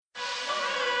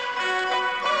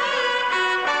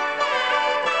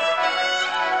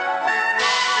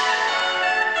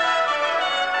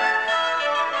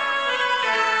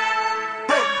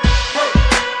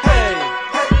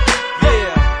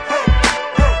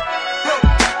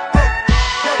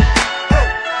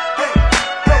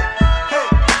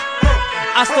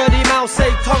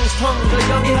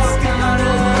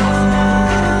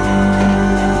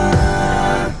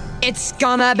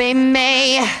gonna be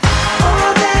me.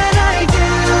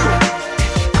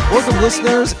 Welcome,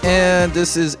 listeners, and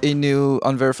this is a new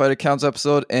Unverified Accounts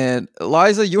episode. And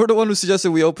Liza, you were the one who suggested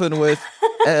we open with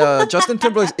Justin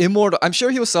Timberlake's Immortal. I'm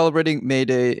sure he was celebrating May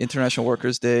Day, International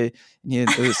Workers' Day, and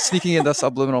he was sneaking in that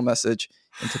subliminal message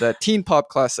into that teen pop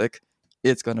classic,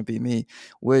 It's Gonna Be Me,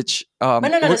 which... no.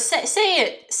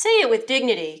 Say it with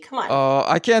dignity. Come on.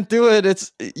 I can't do it.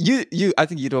 It's you. I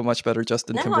think you do a much better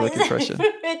Justin Timberlake impression.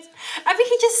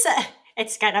 He just said,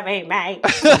 it's gonna be me.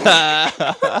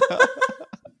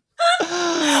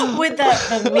 With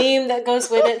the meme that goes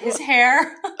with it, his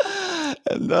hair.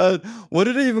 And what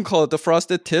did they even call it? The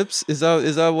frosted tips? Is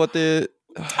that what they...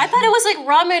 I thought it was like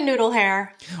ramen noodle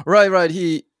hair. Right.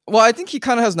 I think he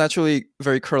kind of has naturally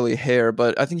very curly hair,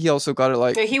 but I think he also got it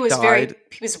like he was dyed.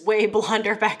 He was way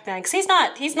blonder back then. Cause he's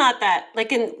not that,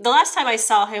 like, in the last time I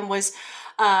saw him was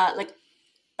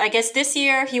I guess this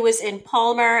year he was in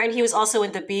Palmer, and he was also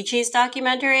in the Bee Gees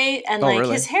documentary, and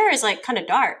really? His hair is like kind of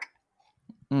dark.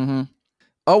 Mm-hmm.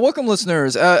 Welcome,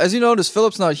 listeners. As you noticed,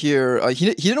 Philip's not here.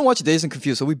 He didn't watch Dazed and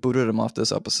Confused, so we booted him off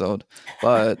this episode.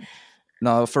 But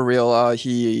no, for real,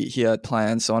 he had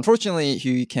plans. So unfortunately,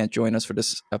 he can't join us for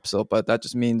this episode. But that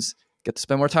just means get to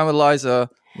spend more time with Liza,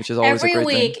 which is always a great thing.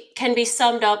 Every week can be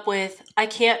summed up with, I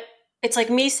can't. It's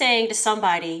like me saying to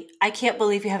somebody, I can't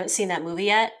believe you haven't seen that movie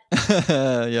yet.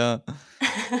 Yeah.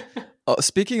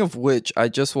 Speaking of which, I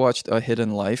just watched A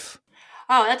Hidden Life.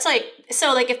 Oh, that's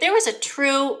if there was a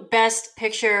true Best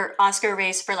Picture Oscar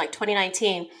race for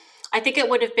 2019, I think it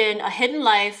would have been A Hidden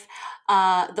Life,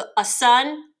 A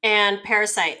Son, and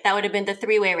Parasite. That would have been the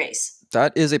three-way race.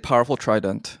 That is a powerful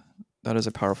trident. But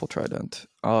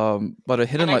A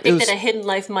Hidden Life... I think that A Hidden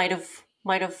Life might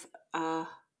have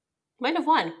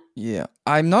won. Yeah.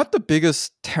 I'm not the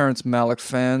biggest Terrence Malick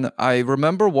fan. I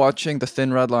remember watching The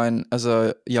Thin Red Line as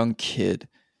a young kid.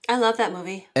 I love that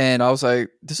movie. And I was like,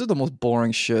 this is the most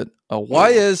boring shit. Why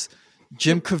is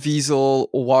Jim Caviezel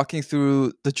walking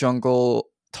through the jungle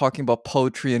talking about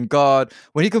poetry and God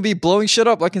when he could be blowing shit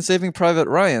up like in Saving Private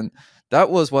Ryan?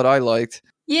 That was what I liked.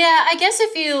 Yeah, I guess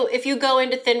if you go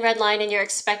into Thin Red Line and you're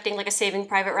expecting like a Saving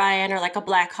Private Ryan or like a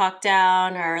Black Hawk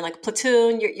Down or like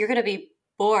Platoon, you're going to be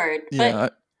bored. Yeah,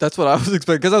 that's what I was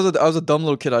expecting. Because I was a dumb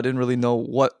little kid. I didn't really know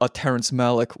what a Terrence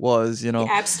Malick was, you know.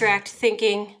 The abstract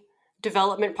thinking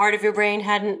development part of your brain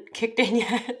hadn't kicked in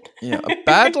yet. Yeah,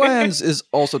 Badlands is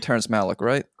also Terrence Malick,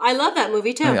 right? I love that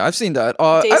movie too. Yeah, I've seen that.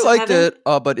 I liked it,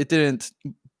 but it didn't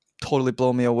totally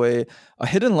blow me away. A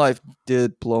Hidden Life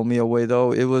did blow me away,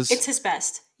 though. It's his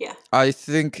best. Yeah. I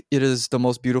think it is the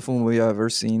most beautiful movie I've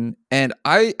ever seen. And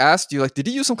I asked you, did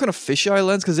he use some kind of fisheye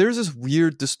lens? Because there's this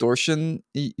weird distortion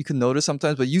you can notice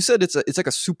sometimes. But you said it's like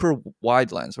a super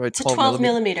wide lens, right? It's a 12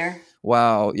 millimeter.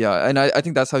 Wow, yeah. And I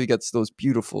think that's how he gets those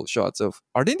beautiful shots of,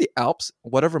 are they in the Alps?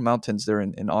 Whatever mountains they're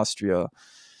in Austria.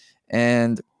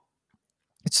 And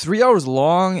it's 3 hours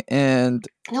long, and...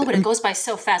 No, but it goes by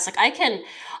so fast.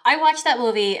 I watched that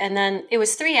movie, and then it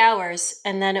was 3 hours,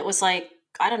 and then it was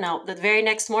I don't know, the very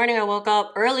next morning I woke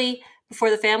up early before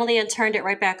the family and turned it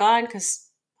right back on because,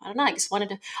 I don't know,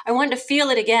 I wanted to feel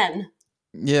it again.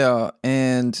 Yeah,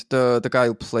 and the guy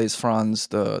who plays Franz,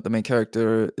 the main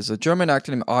character, is a German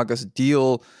actor named August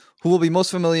Diehl, who will be most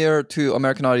familiar to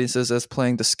American audiences as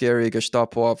playing the scary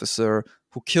Gestapo officer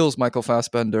who kills Michael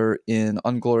Fassbender in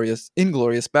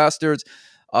Inglourious Bastards.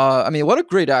 What a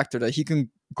great actor that he can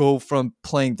go from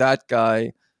playing that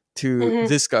guy to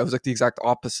this guy who's like the exact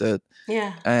opposite.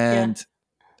 Yeah. And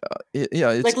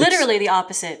it's literally the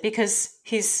opposite, because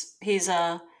he's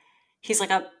like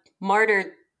a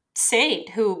martyred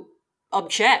saint who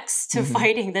objects to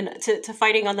fighting to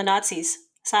fighting on the Nazis'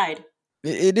 side.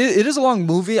 It is a long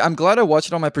movie. I'm glad I watched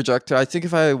it on my projector. I think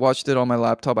if I watched it on my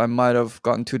laptop, I might have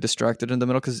gotten too distracted in the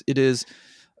middle, because it is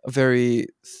a very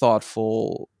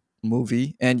thoughtful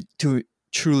movie. And to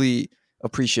truly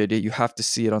appreciate it, you have to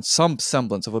see it on some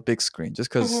semblance of a big screen, just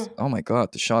because, oh my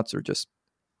God, the shots are just...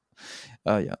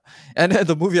 yeah. And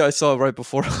the movie I saw right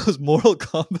before was Mortal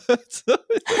Kombat.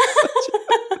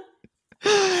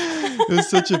 It was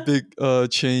such a big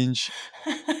change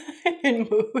in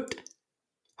mood.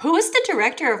 Who is the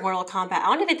director of Mortal Kombat? I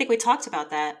don't even think we talked about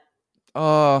that.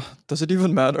 Does it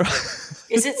even matter?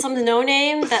 Is it some no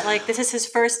name that this is his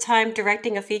first time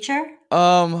directing a feature?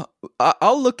 I'll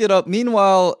look it up.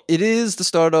 Meanwhile, it is the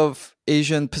start of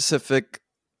Asian Pacific.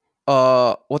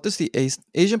 What is the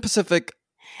Asian Pacific?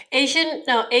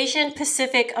 Asian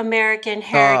Pacific American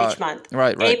Heritage Month.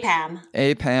 Right. APAM.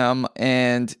 APAM.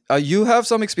 And you have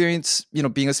some experience,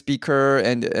 being a speaker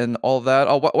and all that.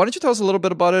 Why don't you tell us a little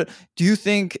bit about it? Do you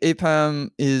think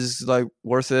APAM is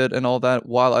worth it and all that,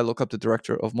 while I look up the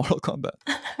director of Mortal Kombat?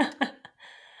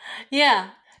 Yeah.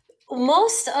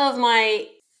 Most of my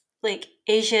like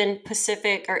Asian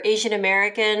Pacific or Asian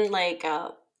American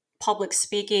public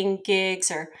speaking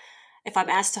gigs, or if I'm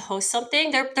asked to host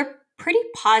something, they're pretty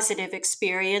positive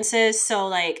experiences. So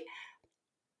like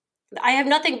I have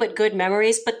nothing but good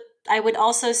memories, but I would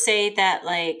also say that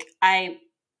like I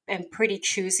am pretty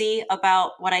choosy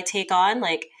about what I take on.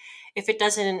 Like if it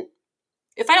doesn't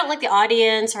if I don't like the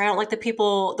audience, or I don't like the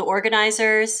people, the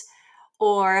organizers,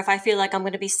 or if I feel like I'm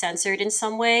going to be censored in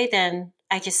some way, then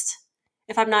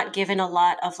if I'm not given a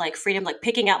lot of like freedom, like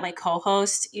picking out my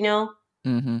co-host,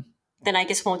 Mm-hmm. then I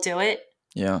just won't do it.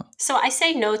 Yeah. So I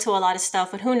say no to a lot of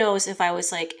stuff, but who knows if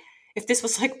this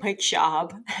was like my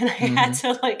job and I had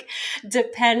Mm-hmm. to like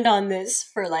depend on this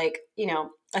for like,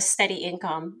 a steady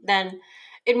income, then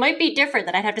it might be different,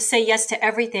 that I'd have to say yes to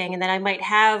everything. And then I might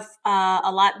have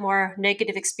a lot more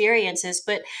negative experiences.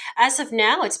 But as of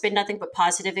now, it's been nothing but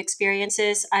positive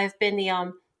experiences. I've been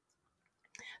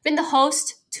the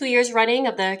host 2 years running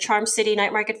of the Charm City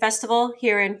Night Market Festival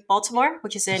here in Baltimore,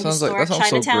 which is in That historic sounds so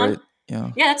Chinatown. great.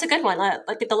 Yeah. Yeah, that's a good one.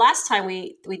 Like the last time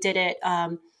we did it,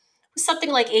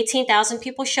 something like 18,000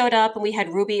 people showed up, and we had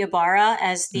Ruby Ibarra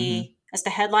as Mm-hmm. the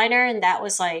headliner, and that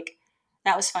was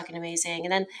fucking amazing.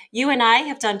 And then you and I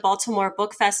have done Baltimore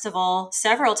Book Festival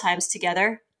several times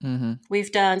together. Mm-hmm.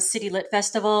 We've done City Lit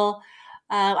Festival.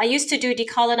 I used to do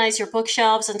Decolonize Your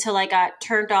Bookshelves until I got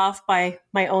turned off by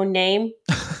my own name.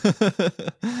 Uh-huh.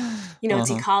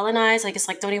 Decolonize. I just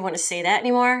like don't even want to say that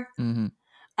anymore. Mm-hmm.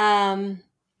 Um,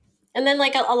 and then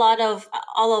like a lot of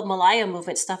all of Malaya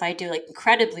movement stuff I do, like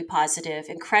incredibly positive,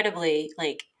 incredibly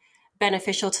like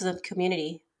beneficial to the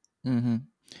community. Mm-hmm.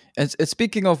 And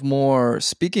speaking of more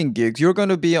speaking gigs, you're going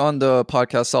to be on the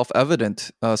podcast Self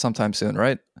Evident sometime soon,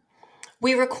 right?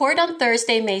 We record on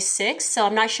Thursday, May 6th, so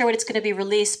I'm not sure when it's going to be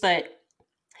released, but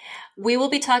we will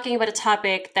be talking about a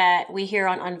topic that we here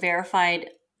on Unverified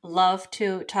love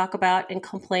to talk about and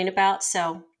complain about.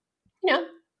 So,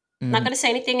 not going to say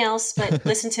anything else, but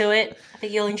listen to it. I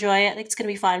think you'll enjoy it. I think it's going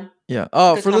to be fun. Yeah.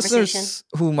 Good For conversation. listeners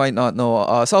who might not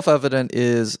know, Self Evident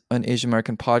is an Asian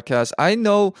American podcast. I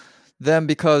know them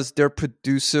because their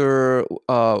producer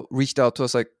reached out to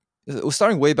us. Like it was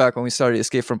starting way back when we started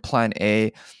Escape from Plan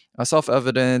A. Self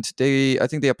Evident. I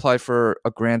think they applied for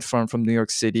a grant from New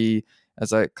York City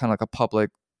as like kind of like a public.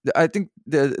 I think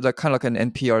they're like kind of like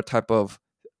an NPR type of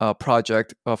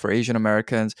project for Asian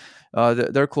Americans.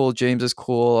 They're cool. James is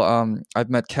cool.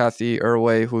 I've met Kathy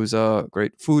Irway, who's a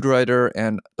great food writer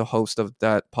and the host of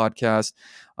that podcast.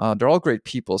 They're all great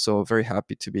people, so very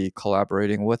happy to be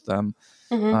collaborating with them.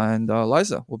 Mm-hmm. And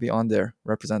Liza will be on there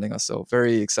representing us, so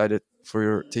very excited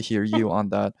to hear you on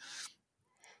that.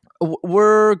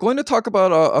 We're going to talk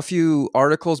about a few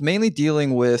articles, mainly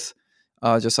dealing with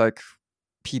just like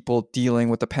people dealing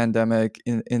with the pandemic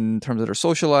in terms of their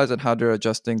social lives and how they're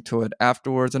adjusting to it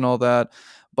afterwards and all that.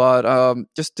 But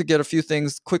just to get a few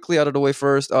things quickly out of the way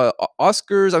first,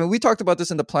 Oscars. I mean, we talked about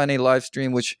this in the Plan A live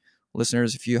stream, which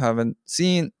listeners, if you haven't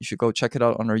seen, you should go check it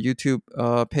out on our YouTube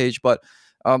page. But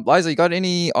Liza, you got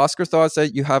any Oscar thoughts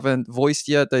that you haven't voiced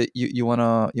yet that you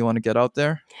wanna get out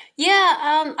there? Yeah,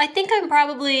 I think I'm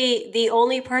probably the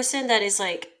only person that is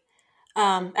like,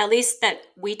 at least that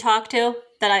we talked to,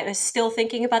 that I was still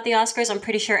thinking about the Oscars. I'm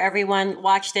pretty sure everyone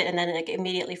watched it and then like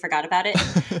immediately forgot about it.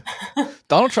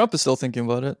 Donald Trump is still thinking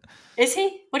about it. Is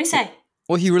he? What did he say?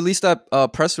 Well, he released that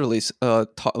press release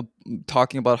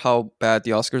talking about how bad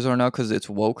the Oscars are now because it's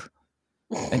woke,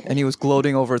 and he was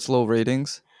gloating over its low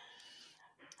ratings.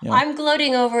 Yeah. I'm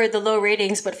gloating over the low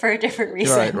ratings, but for a different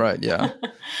reason. Right, yeah.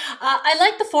 I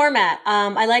like the format.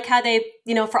 I like how they,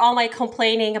 for all my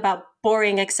complaining about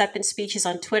boring acceptance speeches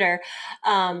on Twitter,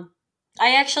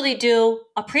 I actually do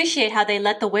appreciate how they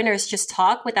let the winners just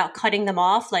talk without cutting them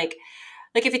off. Like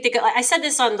if you think, I said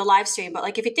this on the live stream, but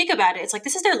like if you think about it, it's like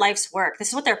this is their life's work. This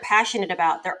is what they're passionate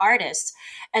about. They're artists,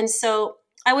 and so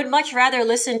I would much rather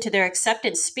listen to their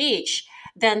acceptance speech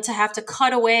than to have to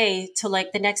cut away to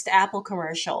like the next Apple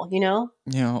commercial,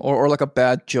 Yeah, or like a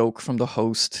bad joke from the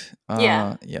host.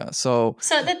 Yeah. So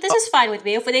this is fine with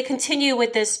me if they continue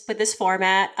with this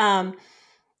format.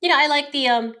 I like the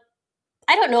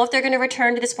I don't know if they're going to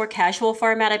return to this more casual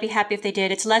format. I'd be happy if they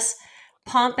did. It's less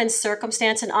pomp and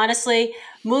circumstance, and honestly,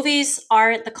 movies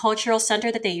aren't the cultural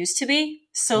center that they used to be.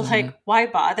 So like, why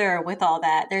bother with all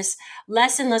that? There's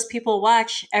less and less people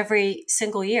watch every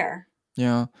single year.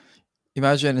 Yeah.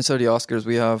 Imagine instead of the Oscars,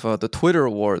 we have the Twitter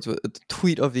Awards, with the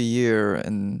Tweet of the Year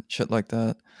and shit like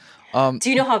that. Do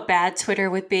you know how bad Twitter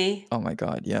would be? Oh my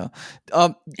god, yeah.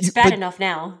 It's bad enough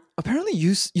now. Apparently,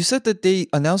 you said that they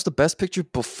announced the Best Picture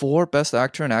before Best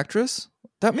Actor and Actress.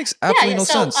 That makes absolutely no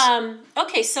sense.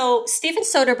 Okay, so Steven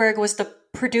Soderbergh was the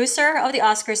producer of the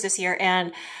Oscars this year,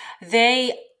 and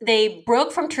they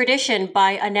broke from tradition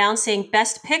by announcing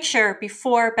Best Picture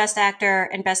before Best Actor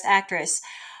and Best Actress.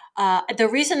 The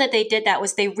reason that they did that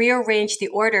was they rearranged the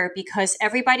order because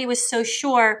everybody was so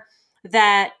sure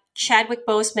that Chadwick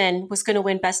Boseman was going to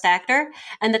win Best Actor,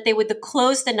 and that they would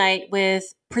close the night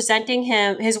with presenting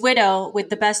his widow with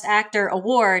the Best Actor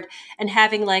award and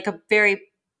having like a very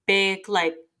big,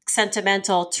 like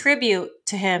sentimental tribute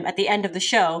to him at the end of the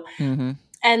show. Mm-hmm.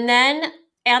 And then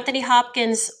Anthony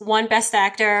Hopkins won Best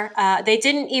Actor. They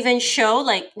didn't even show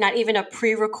like not even a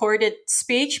pre-recorded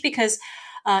speech because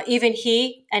even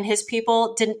he and his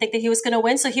people didn't think that he was going to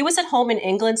win. So he was at home in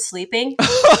England sleeping.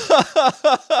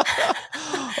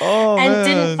 Oh, and man.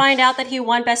 didn't find out that he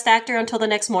won Best Actor until the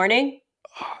next morning.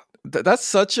 That's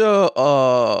such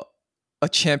a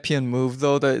champion move,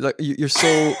 though. That like you're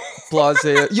so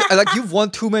blasé. Like you've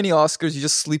won too many Oscars. You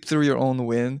just sleep through your own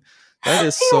win. That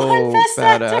is He won so Best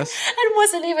Actor badass. and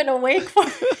wasn't even awake for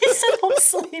it. He's at home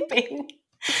sleeping.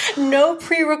 No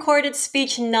pre-recorded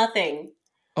speech, nothing.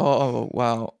 Oh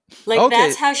wow. Like Okay.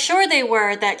 that's how sure they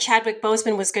were that Chadwick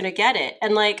Boseman was going to get it.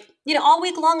 And like, you know, all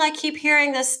week long I keep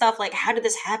hearing this stuff like, how did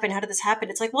this happen? How did this happen?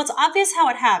 It's like, well, it's obvious how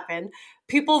it happened.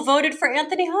 People voted for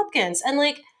Anthony Hopkins. And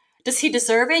like, does he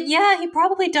deserve it? Yeah, he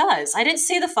probably does. I didn't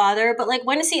see The Father, but like,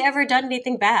 when has he ever done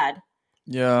anything bad?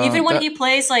 Yeah. Even when he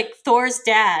plays like Thor's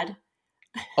dad.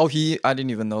 Oh, I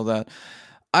didn't even know that.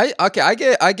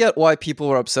 I get why people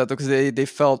were upset though, because they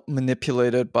felt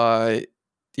manipulated by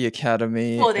the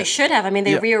Academy. Well, they should have. I mean,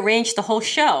 they rearranged the whole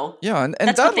show. Yeah, and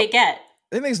that's what they get.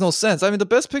 It makes no sense. I mean, the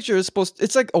Best Picture is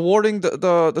it's like awarding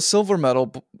the silver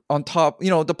medal on top, you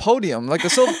know, the podium. Like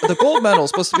the gold medal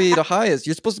is supposed to be the highest.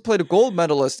 You're supposed to play the gold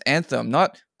medalist anthem,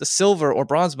 not the silver or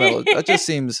bronze medal. That just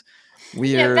seems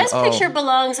weird. Yeah, Best Picture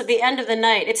belongs at the end of the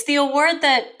night. It's the award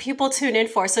that people tune in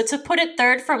for. So to put it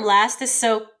third from last is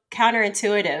so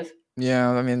counterintuitive.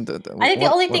 Yeah, I mean, I think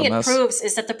the only thing it proves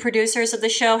is that the producers of the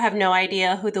show have no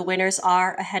idea who the winners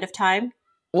are ahead of time.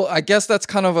 Well, I guess that's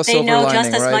kind of a silver lining, right? They know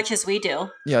just as much as we do.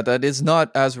 Yeah, that is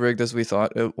not as rigged as we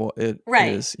thought it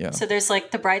is. Yeah. So there's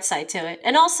like the bright side to it.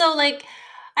 And also like,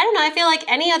 I don't know, I feel like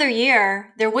any other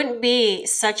year, there wouldn't be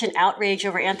such an outrage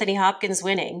over Anthony Hopkins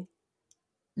winning.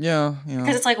 Yeah.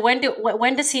 Because it's like, when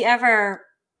does he ever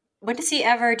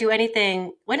do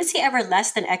anything? When is he ever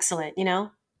less than excellent, you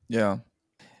know? Yeah.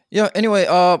 Yeah, anyway,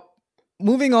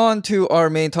 moving on to our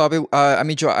main topic. I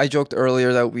mean, I joked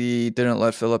earlier that we didn't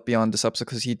let Philip be on this episode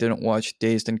because he didn't watch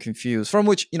Dazed and Confused, from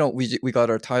which, you know, we got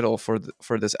our title for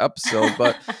this episode.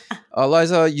 But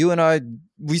Liza, you and I,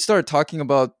 we started talking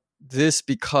about this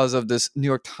because of this New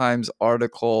York Times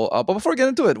article. But before we get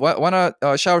into it, why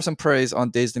not shower some praise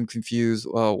on Dazed and Confused,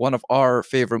 one of our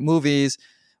favorite movies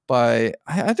by,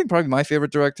 I think probably my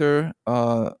favorite director,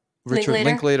 Richard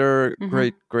Linklater.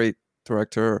 Mm-hmm. Great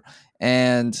director.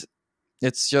 And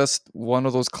it's just one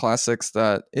of those classics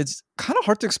that it's kind of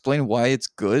hard to explain why it's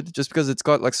good, just because it's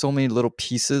got like so many little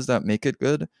pieces that make it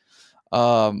good.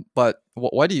 But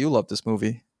why do you love this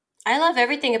movie? I love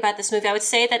everything about this movie. I would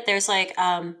say that there's like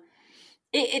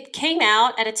it came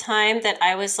out at a time that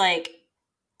I was like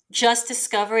just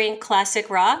discovering classic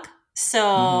rock.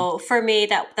 So for me,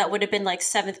 that would have been like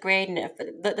 7th grade. And if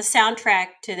the soundtrack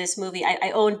to this movie,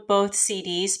 I owned both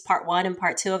CDs, part 1 and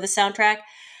part 2 of the soundtrack.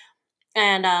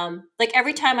 And like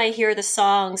every time I hear the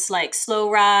songs like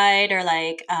Slow Ride or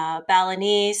like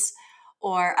Balinese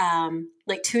or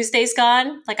like Tuesday's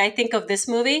Gone, like I think of this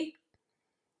movie.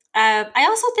 I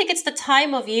also think it's the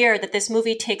time of year that this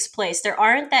movie takes place. There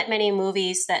aren't that many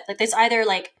movies that like there's either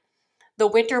like the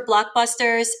winter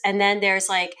blockbusters and then there's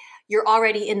like you're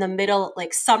already in the middle,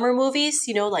 like summer movies,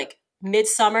 you know, like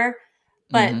midsummer.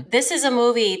 But this is a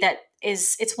movie that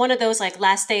it's one of those like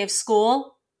last day of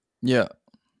school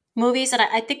movies. And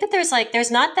I think that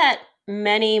there's not that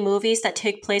many movies that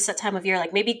take place that time of year,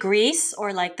 like maybe Grease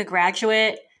or like The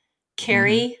Graduate,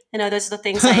 Carrie. You know, those are the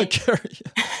things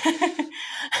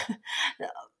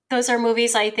those are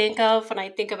movies I think of when I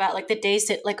think about like the days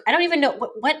that like, I don't even know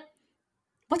what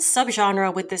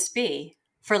subgenre would this be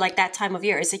for like that time of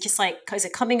year? Is it just like, is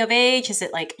it coming of age? Is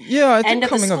it like I think end of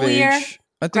the school year?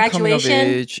 I think coming of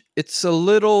age. It's a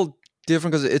little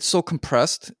different because it's so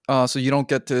compressed. So you don't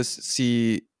get to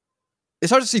see.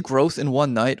 It's hard to see growth in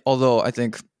one night. Although I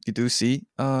think you do see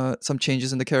some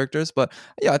changes in the characters. But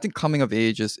yeah, I think coming of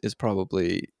age is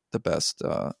probably the best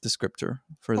descriptor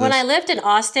for this. When I lived in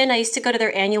Austin, I used to go to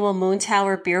their annual Moon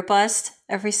Tower beer bust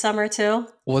every summer too.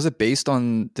 Was it based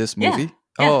on this movie?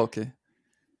 Yeah. Oh, okay.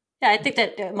 Yeah, I think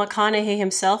that McConaughey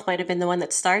himself might have been the one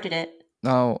that started it.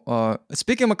 Now,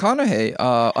 speaking of McConaughey,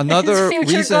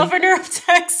 Future governor of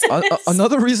Texas.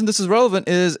 another reason this is relevant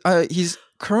is he's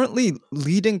currently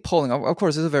leading polling. Of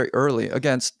course, this is very early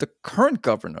against the current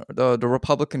governor, the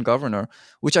Republican governor,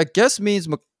 which I guess means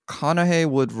McConaughey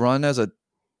would run as a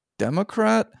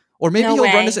Democrat, or maybe No he'll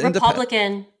run way. as an independent,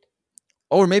 Republican.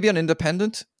 or maybe an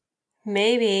independent.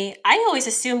 Maybe. I always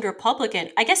assumed Republican.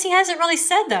 I guess he hasn't really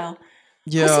said, though.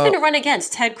 Who's he Yeah, going to run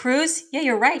against? Ted Cruz? Yeah,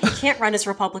 you're right. He can't run as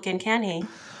Republican, can he?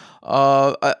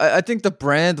 I think the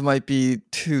brand might be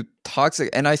too toxic,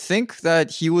 and I think that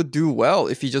he would do well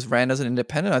if he just ran as an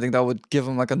independent. I think that would give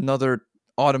him like another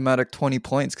automatic 20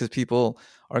 points because people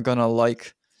are gonna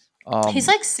like. He's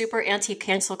Um, like super anti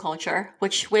cancel culture,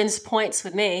 which wins points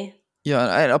with me.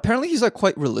 yeah, and apparently he's like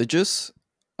quite religious.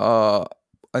 Uh,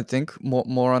 I think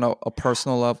more on a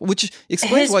personal level, which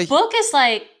explains His why. book is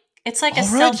like, it's like a All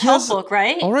right, self help book,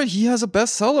 right? all right, he has a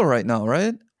bestseller right now,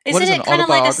 right? What Isn't is it, an it kind of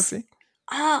like autobiography?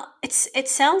 it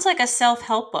sounds like a self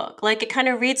help book. Like it kind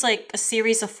of reads like a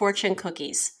series of fortune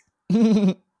cookies.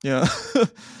 Yeah.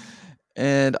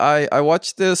 And I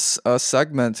watched this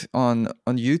segment on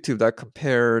YouTube that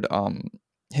compared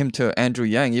him to Andrew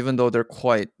Yang, even though they're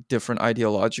quite different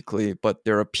ideologically, but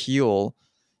their appeal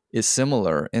is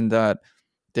similar in that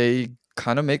they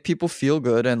kind of make people feel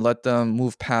good and let them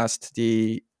move past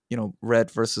the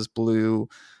red versus blue,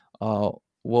 uh,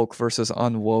 woke versus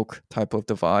unwoke type of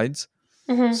divides.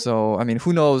 Hmm. So I mean,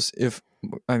 who knows if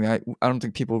I mean I don't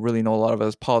think people really know a lot of it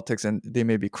as politics, and they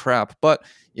may be crap, but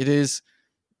it is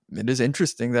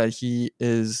interesting that he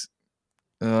is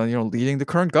leading the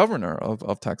current governor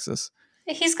of Texas.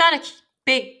 He's got a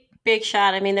big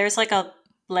shot. I mean, there's like a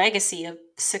legacy of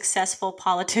successful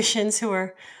politicians who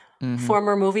are Hmm.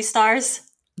 former movie stars,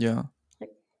 Yeah. like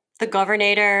the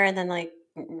governor and then like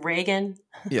Reagan.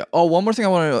 Yeah. Oh, one more thing I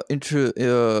want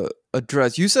to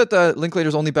address. You said that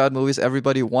Linklater's only bad movies.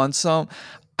 Everybody wants some.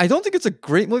 I don't think it's a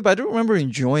great movie, but I do remember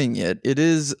enjoying it. It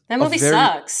is That a movie very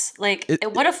sucks. Like,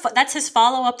 it, what if that's his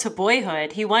follow up to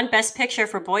Boyhood? He won Best Picture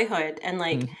for Boyhood, and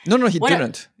like, no, he what?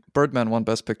 didn't. Birdman won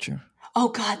Best Picture. Oh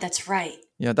God, that's right.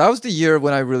 Yeah, that was the year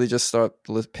when I really just started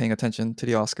paying attention to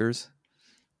the Oscars.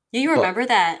 You But remember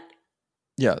that?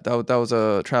 yeah, that was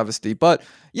a travesty. But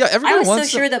yeah, I everybody was so wants.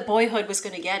 sure that Boyhood was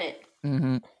going to get it.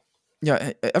 Hmm.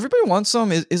 Yeah, everybody wants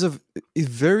some is a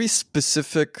very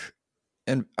specific,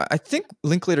 and I think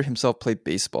Linklater himself played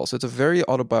baseball, so it's a very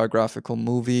autobiographical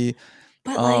movie.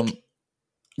 But Um, like, I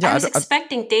yeah, was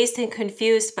expecting Dazed and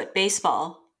Confused, but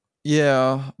baseball.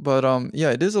 yeah, but yeah,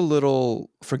 it is a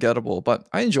little forgettable, but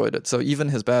I enjoyed it. So even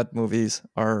his bad movies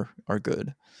are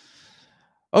good.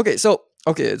 Okay,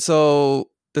 so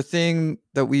the thing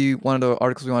that one of the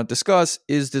articles we want to discuss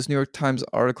is this New York Times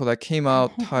article that came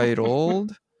out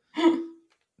titled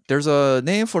 "There's a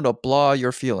name for the blah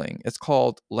you're feeling. It's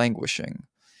called languishing."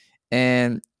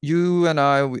 And you and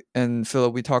and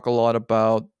Philip, we talk a lot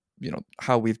about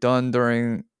how we've done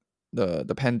during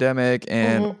the pandemic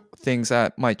and Hmm. things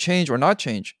that might change or not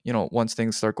change. Once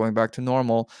things start going back to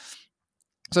normal.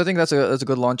 So I think that's a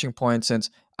good launching point since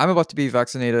I'm about to be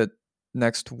vaccinated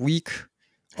next week.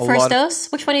 A First lot of dose?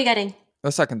 Which one are you getting?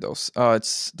 a second dose.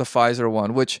 It's the Pfizer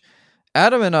one, which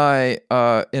Adam and I,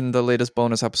 in the latest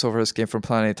bonus episode for Escape from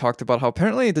Planet, talked about how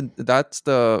apparently that's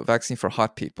the vaccine for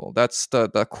hot people. That's the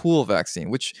cool vaccine,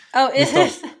 which Oh, we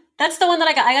thought. that's the one that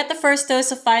I got. I got the first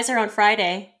dose of Pfizer on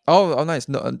Friday. Oh, nice.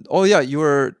 No, oh, yeah, you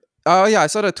were. Oh, yeah, I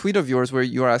saw that tweet of yours where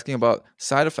you were asking about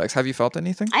side effects. Have you felt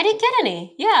anything? I didn't get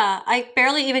any. Yeah, I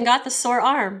barely even got the sore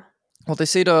arm. Well, they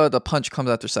say the punch comes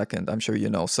after second. I'm sure you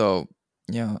know. So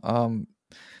yeah.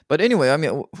 But anyway, I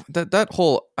mean that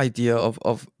whole idea of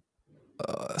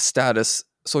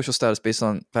social status based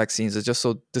on vaccines is just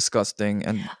so disgusting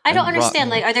I don't and understand. rotten.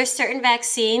 Like, are there certain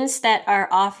vaccines that are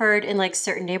offered in like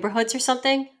certain neighborhoods or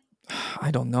something,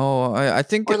 I don't know. I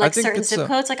think or I like think certain it's zip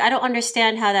codes? Like, I don't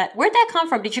understand how that. Where'd that come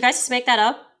from? Did you guys just make that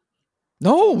up?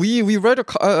 no. We read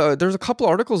there's a couple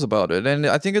articles about it, and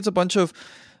I think it's a bunch of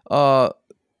uh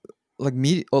like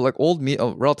media or like old media,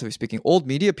 relatively speaking, old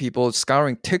media people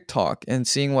scouring TikTok and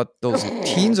seeing what those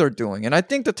teens are doing. And I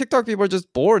think the TikTok people are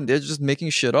just bored. They're just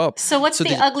making shit up. So what's So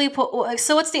the ugly?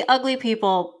 So what's the ugly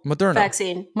people Moderna.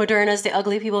 vaccine? Moderna's the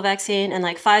ugly people vaccine, and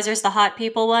like Pfizer's the hot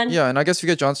people one. Yeah, and I guess if you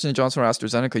get Johnson & Johnson or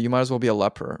AstraZeneca, you might as well be a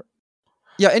leper.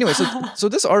 Yeah, anyway, so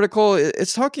this article,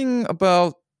 it's talking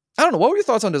about, I don't know, what were your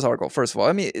thoughts on this article, first of all?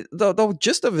 I mean, the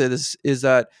gist of it is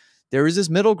that there is this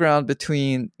middle ground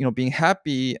between, being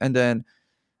happy and then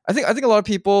I think a lot of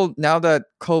people, now that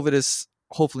COVID is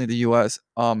hopefully in the US,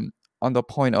 on the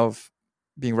point of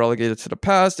being relegated to the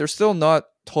past. They're still not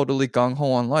totally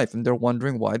gung-ho on life, and they're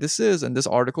wondering why this is. And this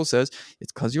article says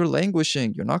it's because you're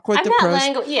languishing. You're not quite I'm not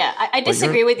depressed, Yeah, I but you're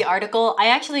disagree with the article. I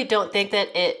actually don't think that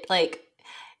it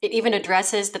even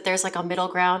addresses that there's like a middle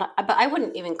ground. But I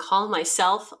wouldn't even call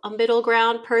myself a middle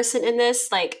ground person in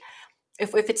this. Like,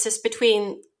 if it's just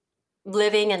between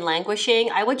living and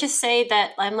languishing, I would just say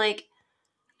that I'm like,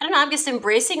 I don't know, I'm just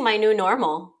embracing my new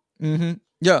normal.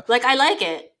 Yeah. Like, I like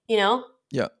it, you know?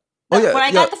 Yeah. When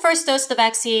I got the first dose of the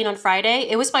vaccine on Friday,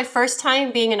 it was my first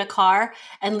time being in a car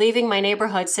and leaving my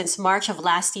neighborhood since March of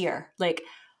last year. Like,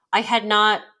 I had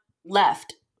not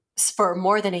left for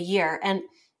more than a year. And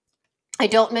I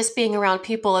don't miss being around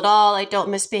people at all. I don't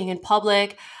miss being in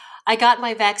public. I got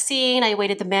my vaccine. I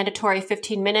waited the mandatory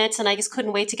 15 minutes and I just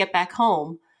couldn't wait to get back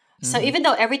home. So even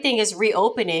though everything is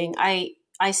reopening, I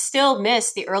still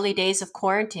miss the early days of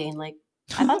quarantine. Like,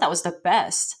 I thought that was the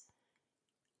best.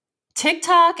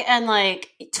 TikTok and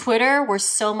like Twitter were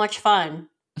so much fun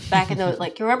back in the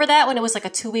like. You remember that when it was like a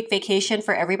 2-week vacation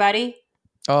for everybody?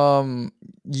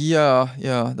 Yeah,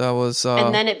 that was.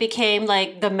 And then it became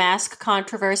like the mask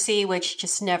controversy, which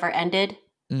just never ended.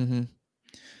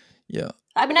 Yeah.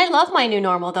 I mean, I love my new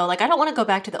normal though. Like, I don't want to go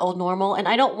back to the old normal, and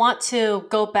I don't want to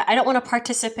go back. I don't want to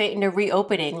participate in a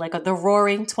reopening, like the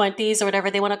Roaring 20s or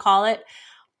whatever they want to call it.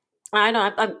 I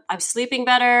know I'm sleeping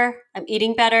better. I'm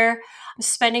eating better. I'm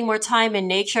spending more time in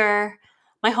nature.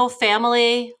 My whole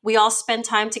family, we all spend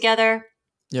time together.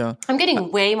 Yeah. I'm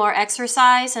getting way more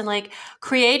exercise, and like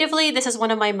creatively, this is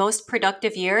one of my most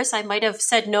productive years. I might have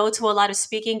said no to a lot of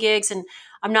speaking gigs, and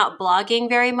I'm not blogging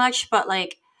very much, but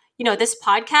like, you know, this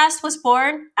podcast was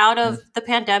born out of the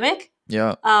pandemic.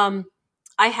 Yeah. I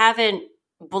haven't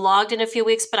blogged in a few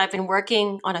weeks, but I've been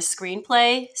working on a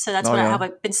screenplay. So that's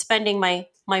I've been spending my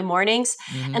mornings.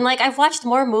 And like, I've watched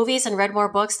more movies and read more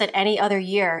books than any other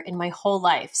year in my whole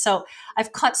life. So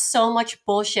I've cut so much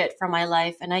bullshit from my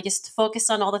life, and I just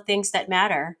focus on all the things that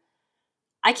matter.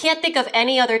 I can't think of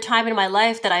any other time in my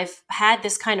life that I've had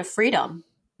this kind of freedom.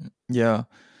 Yeah.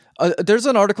 There's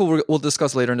an article we'll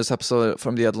discuss later in this episode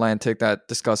from The Atlantic that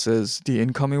discusses the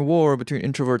incoming war between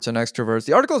introverts and extroverts.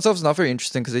 The article itself is not very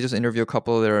interesting because they just interview a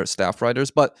couple of their staff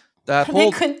writers, but they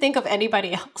couldn't think of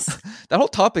anybody else. That whole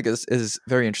topic is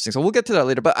very interesting. So we'll get to that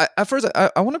later. But at first,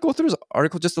 I want to go through this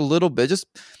article just a little bit.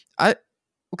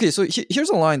 Okay, so here's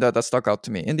a line that stuck out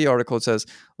to me. In the article, it says,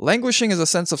 "Languishing is a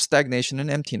sense of stagnation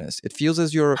and emptiness. It feels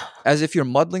as if you're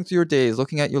muddling through your days,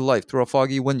 looking at your life through a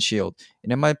foggy windshield.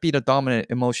 And it might be the dominant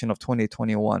emotion of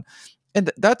 2021.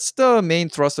 And that's the main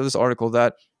thrust of this article,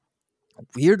 that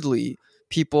weirdly,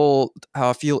 people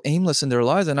feel aimless in their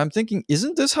lives. And I'm thinking,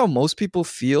 isn't this how most people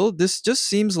feel? This just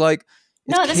seems like...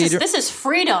 this is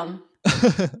freedom.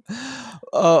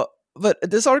 But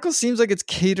this article seems like it's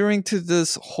catering to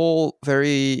this whole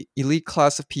very elite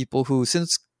class of people who,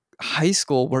 since high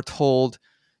school, were told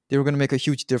they were going to make a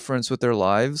huge difference with their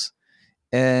lives,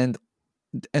 and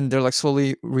they're like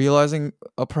slowly realizing,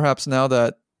 perhaps now,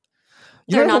 that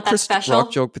they're not that special.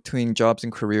 Rock joke between jobs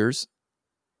and careers.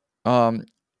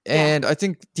 And I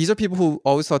think these are people who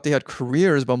always thought they had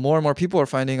careers, but more and more people are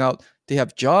finding out they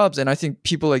have jobs. And I think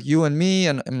people like you and me,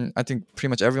 and I think pretty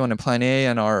much everyone in Plan A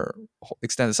and our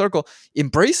extended circle,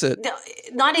 embrace it.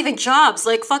 Not even jobs,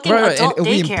 like fucking adult and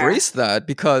daycare. We embrace that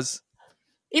because...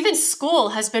 even school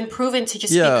has been proven to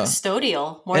just be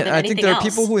custodial more than anything else. I think there are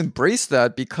people who embrace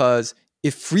that because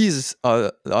it frees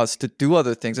us to do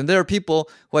other things. And there are people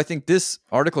who I think this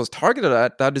article is targeted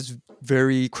at that is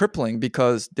very crippling,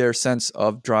 because their sense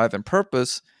of drive and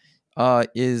purpose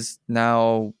is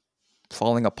now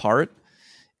falling apart.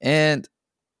 And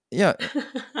boo-hoo.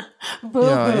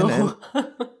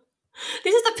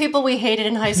 These are the people we hated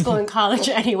in high school and college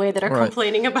anyway that are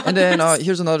complaining about And then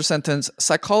here's another sentence.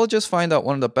 Psychologists find out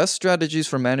one of the best strategies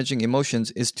for managing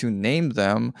emotions is to name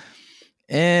them.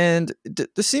 And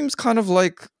this seems kind of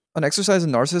like an exercise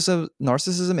in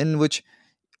narcissism in which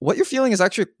what you're feeling is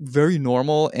actually very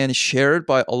normal and shared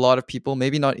by a lot of people,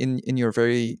 maybe not in your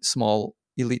very small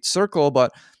elite circle,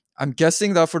 but I'm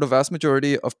guessing that for the vast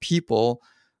majority of people,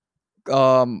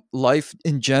 life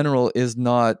in general is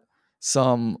not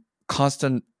some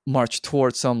constant march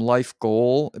towards some life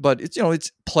goal, but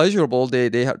it's pleasurable.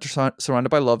 They have surrounded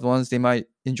by loved ones. They might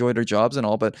enjoy their jobs and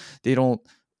all, but they don't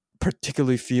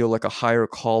particularly feel like a higher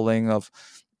calling of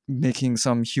making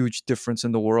some huge difference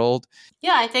in the world.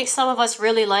 Yeah, I think some of us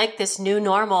really like this new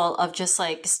normal of just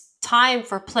like time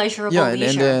for pleasurable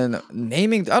leisure. And then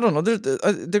naming, I don't know,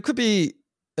 there could be,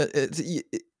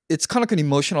 it's kind of like an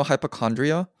emotional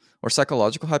hypochondria or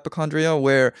psychological hypochondria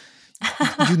where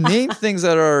you name things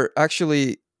that are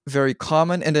actually very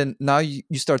common, and then now you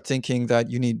start thinking that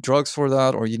you need drugs for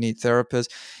that or you need therapists.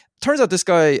 Turns out this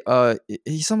guy,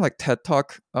 he's some like TED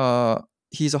Talk.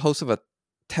 He's a host of a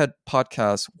TED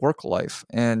podcast, Work Life,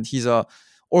 and he's a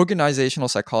organizational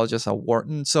psychologist at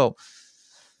Wharton. So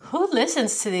Who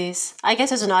listens to these? I guess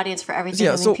there's an audience for everything.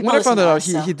 yeah, I mean, so people when I listen found to that out, us,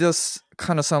 so. he does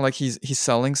kind of sound like he's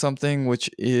selling something, which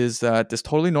is that this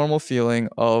totally normal feeling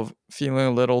of feeling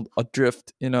a little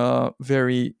adrift in a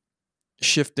very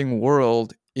shifting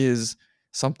world is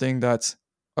something that's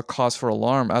a cause for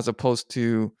alarm, as opposed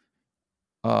to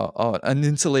an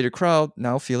insulated crowd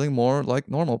now feeling more like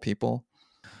normal people.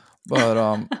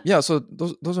 But yeah, so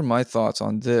those are my thoughts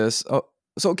on this.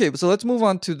 So okay, so let's move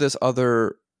on to this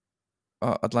other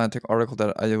Atlantic article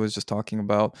that I was just talking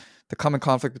about, the common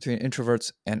conflict between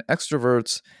introverts and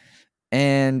extroverts.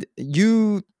 And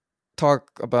you talk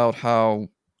about how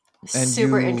and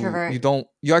Super you introvert.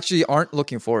 you actually aren't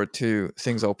looking forward to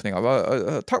things opening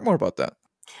up. Talk more about that.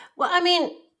 Well, I mean,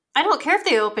 I don't care if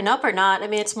they open up or not. I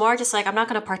mean, it's more just like I'm not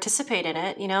going to participate in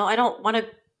it. You know, I don't want to.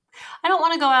 I don't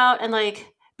want to go out and like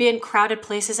be in crowded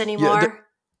places Yeah, anymore.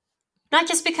 Not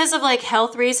just because of like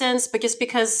health reasons, but just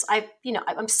because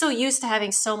I'm so used to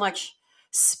having so much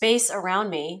space around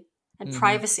me and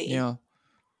privacy. yeah.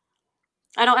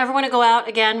 I don't ever want to go out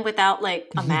again without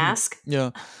like a mask.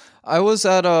 Yeah. I was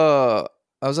at a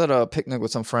picnic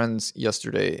with some friends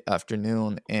yesterday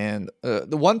afternoon, and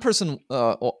the one person,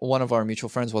 one of our mutual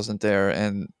friends, wasn't there,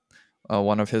 and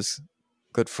one of his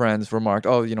good friends remarked,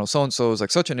 "Oh, so and so is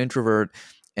like such an introvert,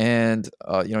 and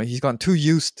he's gotten too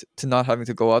used to not having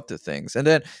to go out to things." And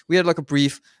then we had like a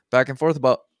brief back and forth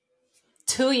about.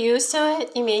 Too used to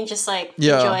it? You mean just like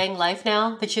Yeah, enjoying life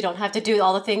now that you don't have to do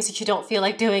all the things that you don't feel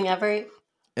like doing ever?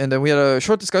 and then we had a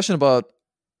short discussion about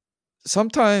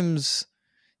sometimes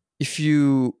if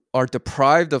you are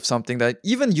deprived of something that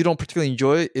even you don't particularly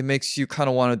enjoy, it makes you kind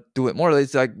of want to do it more.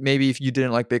 It's like maybe if you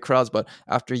didn't like big crowds, but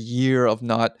after a year of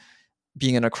not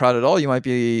being in a crowd at all, you might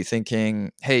be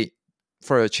thinking, hey,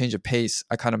 for a change of pace,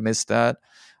 I kind of miss that.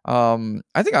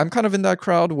 I think I'm kind of in that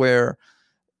crowd where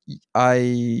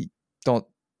I don't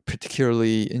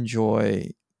particularly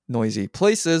enjoy noisy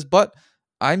places, but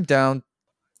I'm down.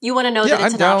 You want to know Yeah, that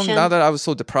it's I'm an down now option? that I was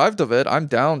so deprived of it. I'm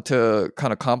down to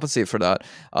kind of compensate for that,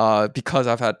 because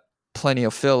I've had plenty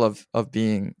of fill of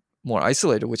being more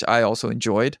isolated, which I also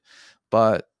enjoyed.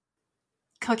 But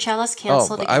Coachella's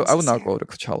canceled but again, I would not sister. go to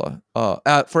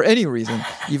Coachella for any reason,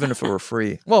 even if it were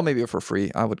free. Well, maybe if it were free,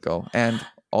 I would go, and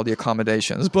all the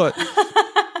accommodations. But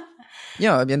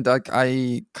yeah, I mean, like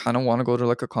I kind of want to go to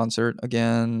like a concert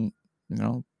again,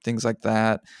 things like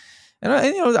that. And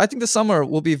I think the summer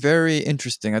will be very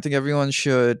interesting. I think everyone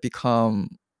should become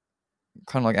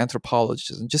kind of like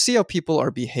anthropologists and just see how people are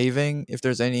behaving. If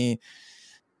there's any,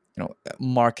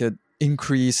 market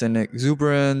increase in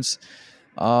exuberance.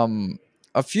 Um,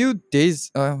 a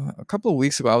couple of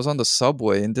weeks ago, I was on the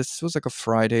subway, and this was like a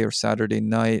Friday or Saturday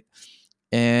night,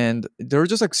 and there were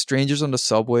just like strangers on the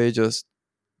subway just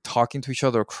talking to each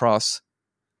other across.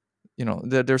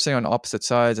 They're saying on opposite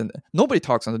sides, and nobody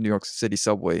talks on the New York City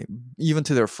subway, even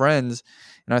to their friends.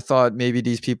 And I thought maybe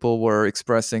these people were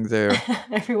expressing their.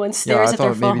 Everyone Yeah, I stares at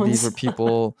their thought maybe these were phones.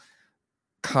 people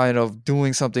kind of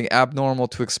doing something abnormal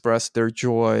to express their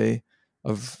joy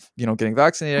of getting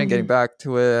vaccinated and getting Mhm. back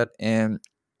to it. And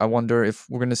I wonder if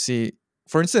we're going to see,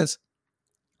 for instance,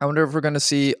 I wonder if we're going to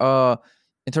see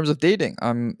in terms of dating,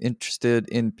 I'm interested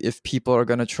in if people are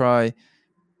going to try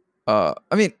I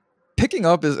mean, picking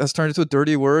up has turned into a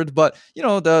dirty word, but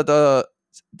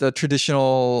the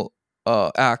traditional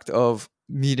act of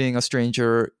meeting a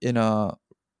stranger in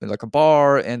like a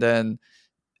bar, and then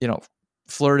you know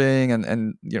flirting,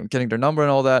 and getting their number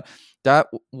and all that, that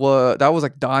was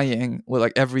like dying with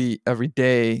like every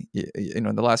day,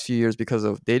 in the last few years because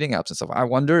of dating apps and stuff. I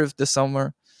wonder if this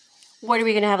summer. What are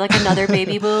we going to have, like another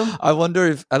baby boom? I wonder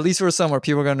if at least for summer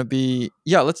people are gonna be,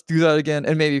 yeah, let's do that again,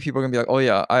 and maybe people are gonna be like, oh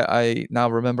yeah, I now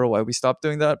remember why we stopped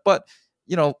doing that. But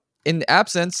in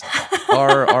absence,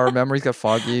 our memories got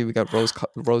foggy. We got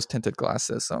rose tinted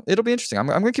glasses, so it'll be interesting. I'm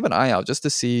gonna keep an eye out just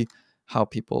to see how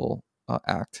people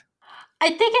act. I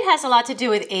think it has a lot to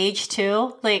do with age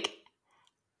too. Like,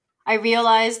 I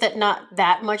realize that not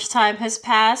that much time has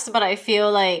passed, but I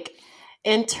feel like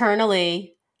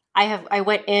internally, I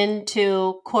went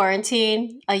into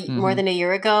quarantine more Mm-hmm. than a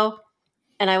year ago,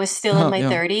 and I was still in my Yeah.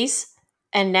 30s,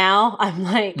 and now I'm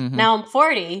like Mm-hmm. now I'm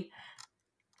 40,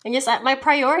 and just my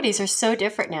priorities are so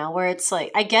different now. Where it's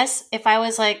like, I guess if I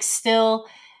was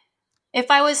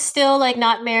still like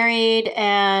not married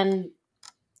and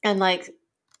like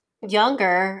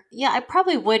younger, yeah, I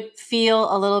probably would feel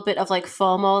a little bit of like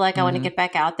FOMO, like I want to Mm-hmm. get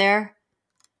back out there.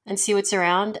 and see what's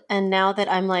around. And now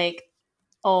that I'm like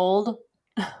old,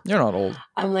 You're not old.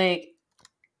 I'm like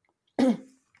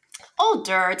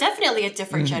older, definitely a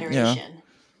different Yeah. generation,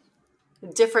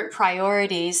 different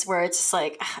priorities where it's just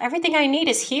like everything I need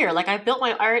is here. Like I built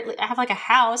my art, I have like a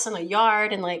house and a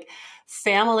yard and like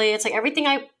family. It's like everything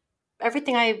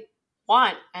I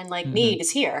want and like Hmm. need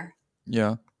is here.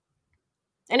 Yeah.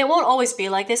 And it won't always be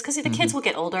like this because the kids Hmm. will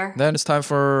get older. Then it's time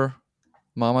for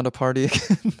Mama to party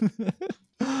again.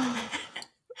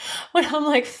 When I'm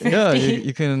like 50. Yeah,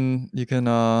 you can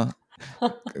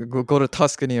go to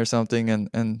Tuscany or something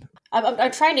and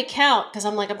I'm trying to count because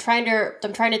I'm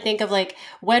trying to think of like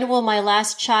when will my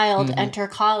last child Mhm. enter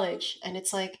college, and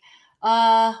it's like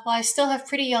well, I still have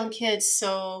pretty young kids,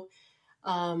 so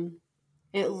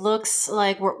it looks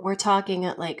like we're talking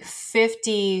at like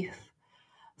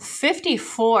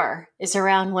 54 is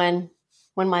around when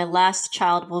my last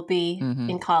child will be Mhm.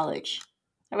 in college.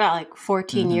 About like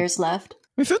 14 Mhm. years left.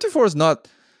 I mean, 54 is not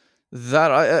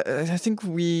that. I think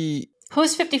we.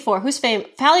 Who's 54? Who's famous?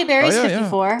 Halle Berry's Oh, yeah,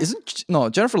 54. Isn't no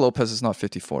Jennifer Lopez is not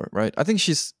 54, right? I think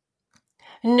she's.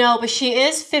 No, but she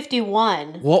is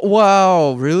 51. What?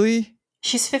 Wow, really?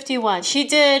 She's 51. She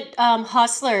did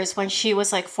Hustlers when she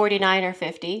was like 49 or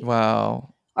 50.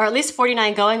 Wow. Or at least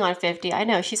 49 going on 50. I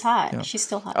know, she's hot. Yeah. She's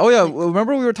still hot. Oh yeah, Like,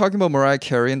 remember we were talking about Mariah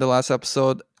Carey in the last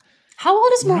episode? how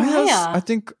old is Mariah's, Mariah? I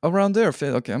think around there.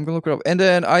 Okay, I'm gonna look it up. And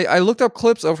then I looked up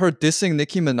clips of her dissing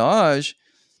Nicki Minaj,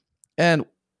 and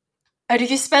Oh,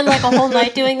 did you spend like a whole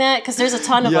night doing that? Because there's a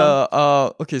ton of them. yeah.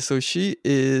 Okay, so she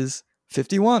is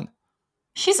 51.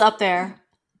 She's up there.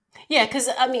 Yeah, because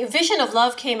I mean, Vision of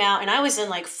Love came out, and I was in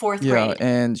like fourth Yeah, grade.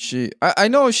 and I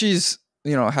know she's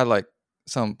had like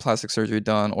some plastic surgery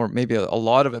done, or maybe a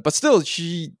lot of it, but still,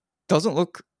 she doesn't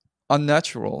look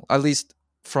unnatural. At least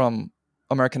from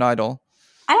American Idol.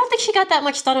 I don't think she got that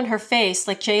much done on her face,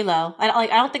 like J Lo. I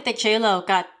don't think that J Lo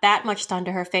got that much done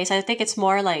to her face. I think it's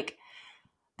more like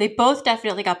they both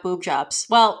definitely got boob jobs.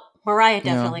 Well, Mariah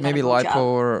definitely got Maybe a boob lipo job.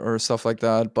 or stuff like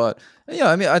that. But yeah,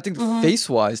 I mean, I think face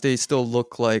wise, they still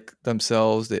look like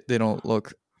themselves. They don't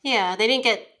look. Yeah, they didn't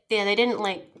get. Yeah, they didn't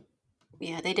like.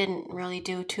 Yeah, they didn't really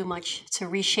do too much to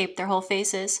reshape their whole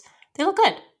faces. They look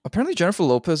good. Apparently, Jennifer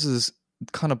Lopez is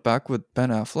kind of back with Ben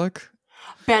Affleck.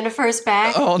 Bennifer's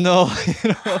back. Oh no!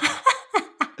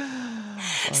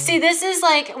 See, this is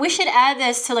like we should add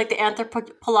this to like the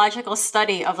anthropological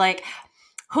study of like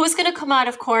who's gonna come out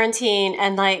of quarantine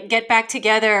and like get back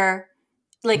together,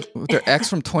 like their ex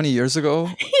from 20 years ago.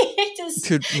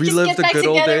 To relive get the back good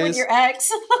old together days with your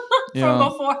ex from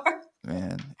before.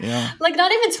 Man, yeah. Like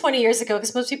not even 20 years ago,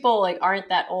 because most people like aren't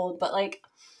that old, but like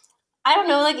I don't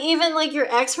know, like even like your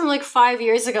ex from like 5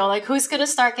 years ago, like who's gonna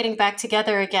start getting back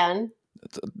together again?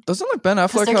 Doesn't like Ben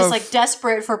Affleck they're just like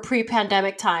desperate for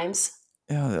pre-pandemic times.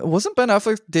 Yeah, wasn't Ben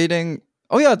Affleck dating?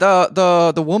 Oh yeah,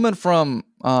 the woman from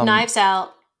Knives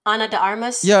Out, Ana de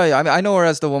Armas. Yeah. I mean, I know her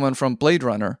as the woman from Blade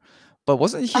Runner, but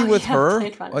wasn't he with her?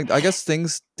 Blade Runner. Like, I guess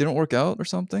things didn't work out or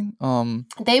something.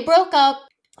 They broke up.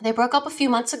 They broke up a few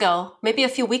months ago, maybe a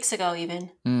few weeks ago,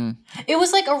 even. It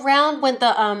was like around when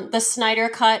the Snyder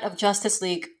cut of Justice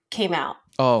League came out.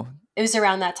 Oh, it was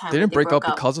around that time. They didn't break up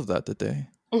because of that, did they?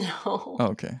 No. Oh,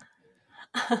 okay.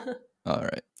 All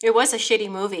right. It was a shitty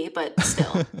movie, but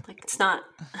still, like it's not.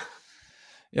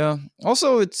 Yeah.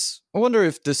 Also, I wonder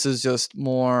if this is just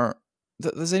more.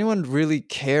 Does anyone really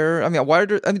care? I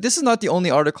mean, this is not the only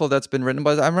article that's been written,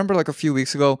 but I remember like a few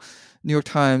weeks ago, New York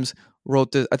Times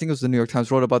wrote this. I think it was the New York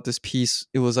Times wrote about this piece.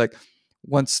 It was like,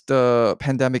 once the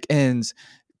pandemic ends,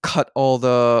 cut all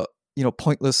the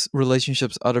pointless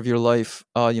relationships out of your life.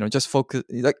 Just focus.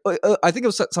 Like I think it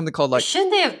was something called like.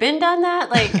 Shouldn't they have been done that?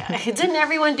 Like, didn't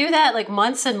everyone do that like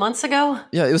months and months ago?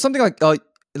 Yeah, it was something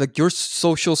like your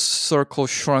social circle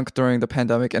shrunk during the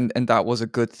pandemic, and that was a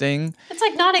good thing. It's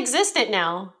like non-existent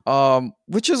now.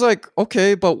 Which is like,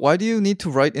 okay, but why do you need to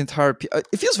write entire?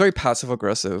 It feels very passive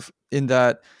aggressive in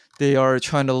that they are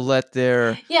trying to let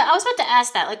their. Yeah, I was about to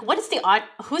ask that. Like,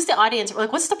 who's the audience?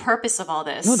 Like, what's the purpose of all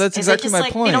this? No, that's exactly my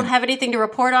point. They don't have anything to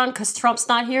report on because Trump's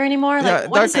not here anymore.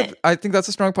 Like, what is it? I think that's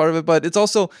a strong part of it, but it's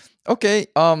also okay.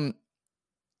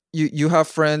 You have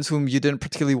friends whom you didn't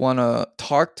particularly want to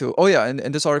talk to. Oh yeah,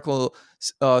 and this article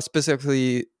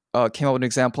specifically came up with an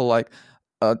example like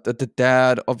the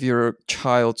dad of your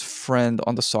child's friend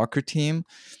on the soccer team.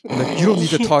 Like, you don't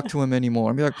need to talk to him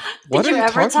anymore. I'm like, what did are you you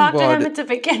ever talking talk about? to him to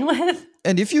begin with?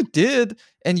 And if you did,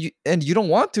 and you don't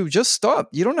want to, just stop.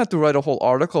 You don't have to write a whole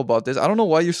article about this. I don't know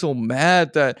why you're so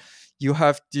mad that you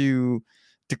have to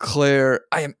declare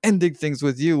I am ending things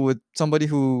with you with somebody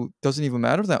who doesn't even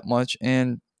matter that much.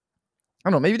 And I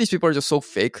don't know, maybe these people are just so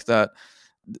fake that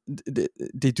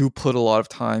they do put a lot of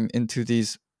time into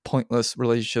these pointless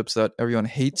relationships that everyone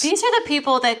hates. These are the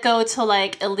people that go to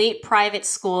like elite private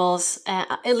schools,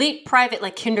 elite private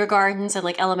like kindergartens and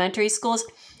like elementary schools.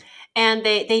 And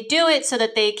they do it so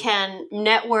that they can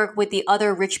network with the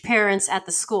other rich parents at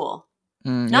the school.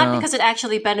 Not because it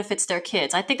actually benefits their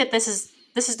kids. I think that this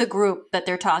is the group that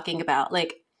they're talking about.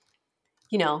 Like,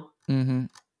 you know,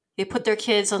 they put their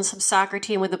kids on some soccer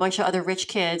team with a bunch of other rich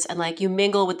kids, and like you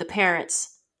mingle with the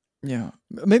parents. Yeah,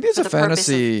 maybe it's a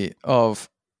fantasy of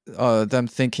them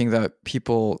thinking that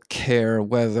people care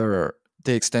whether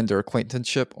they extend their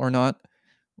acquaintanceship or not,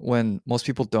 when most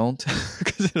people don't.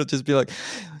 Because it'll just be like,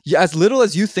 yeah, as little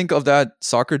as you think of that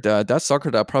soccer dad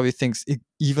probably thinks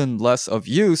even less of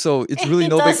you. So it's really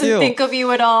no big deal. He doesn't think of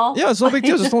you at all. Yeah, it's no big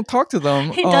deal. Just don't talk to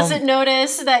them. He doesn't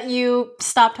notice that you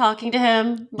stop talking to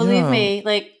him. Believe me,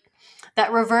 like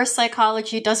that reverse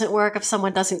psychology doesn't work if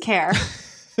someone doesn't care.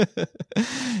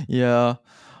 Yeah.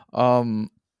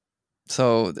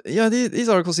 So yeah, these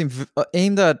articles seem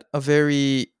aimed at a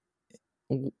very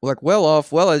like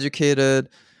well-off, well-educated,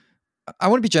 I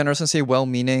want to be generous and say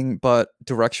well-meaning but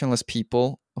directionless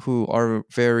people who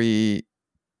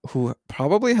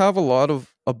probably have a lot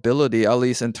of ability, at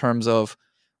least in terms of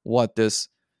what this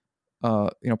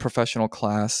professional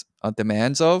class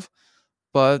demands of,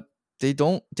 but they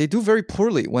do very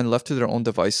poorly when left to their own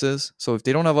devices. So if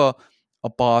they don't have a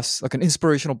boss, like an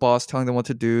inspirational boss telling them what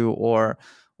to do, or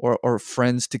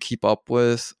friends to keep up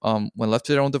with, when left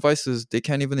to their own devices, they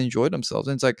can't even enjoy themselves.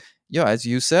 And it's like, yeah, as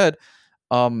you said,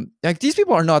 like these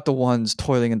people are not the ones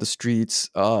toiling in the streets,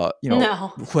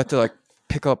 No. who had to like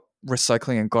pick up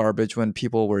recycling and garbage when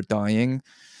people were dying.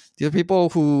 These are people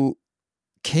who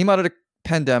came out of the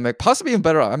pandemic, possibly even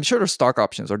better. I'm sure their stock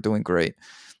options are doing great,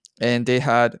 and they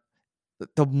had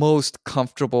the most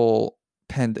comfortable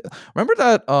Remember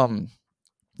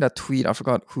that tweet? I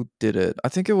forgot who did it. I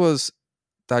think it was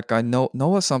that guy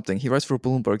Noah something. He writes for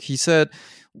Bloomberg. He said,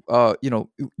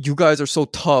 you guys are so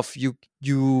tough.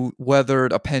 You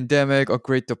weathered a pandemic, a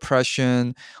Great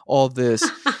Depression, all this.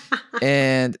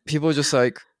 And people are just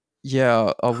like,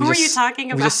 yeah. Who are you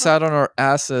talking about? We just sat on our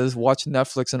asses, watched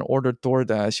Netflix, and ordered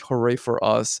DoorDash. Hooray for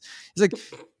us. It's like,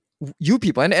 you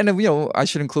people, and I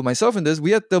should include myself in this.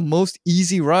 We had the most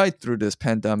easy ride through this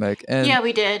pandemic. And yeah,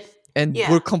 we did. And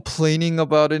we're complaining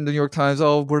about it in the New York Times.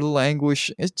 Oh, we're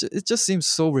languishing. It just seems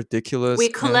so ridiculous. We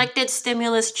collected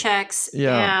stimulus checks.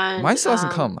 Yeah, and, mine still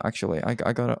hasn't come. Actually, I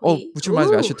gotta. Which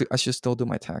reminds me, I should still do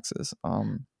my taxes.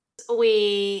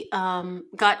 We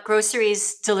got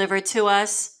groceries delivered to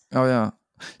us. Oh yeah.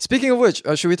 Speaking of which,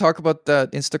 should we talk about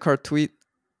that Instacart tweet?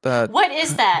 What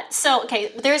is that? So,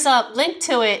 okay, there's a link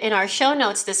to it in our show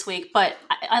notes this week, but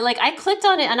I clicked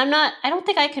on it and I don't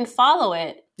think I can follow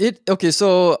it.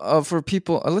 So for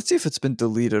people, let's see if it's been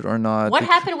deleted or not. What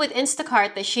happened with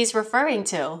Instacart that she's referring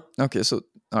to? Okay, so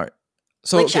all right.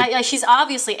 So she's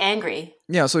obviously angry.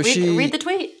 Yeah, so read the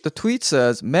tweet. The tweet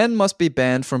says, "Men must be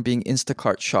banned from being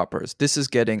Instacart shoppers. This is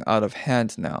getting out of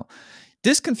hand now."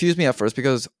 This confused me at first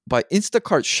because by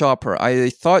Instacart shopper, I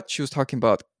thought she was talking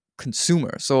about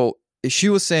consumer. So if she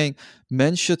was saying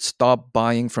men should stop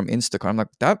buying from Instacart, I'm like,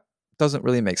 that doesn't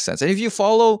really make sense. And if you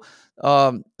follow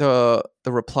the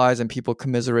replies and people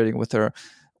commiserating with her,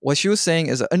 what she was saying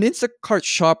is an Instacart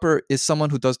shopper is someone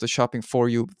who does the shopping for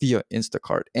you via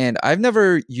Instacart. And I've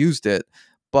never used it,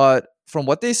 but from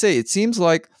what they say, it seems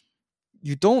like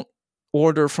you don't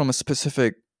order from a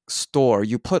specific store.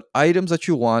 You put items that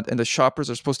you want, and the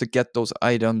shoppers are supposed to get those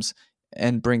items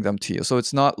and bring them to you. So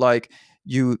it's not like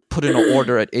you put in an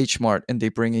order at H Mart and they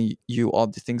bring you all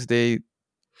the things they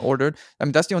ordered. I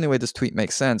mean, that's the only way this tweet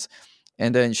makes sense.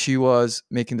 And then she was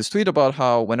making this tweet about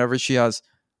how whenever she has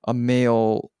a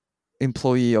male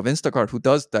employee of Instacart who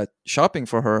does that shopping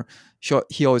for her,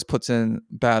 he always puts in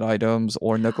bad items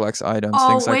or neglects items.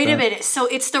 Things like that. Oh, wait a minute. So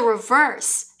it's the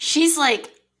reverse. She's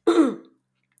like,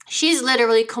 she's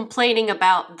literally complaining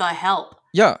about the help.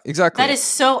 Yeah, exactly. That is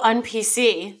so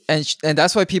un-PC. And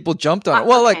that's why people jumped on it.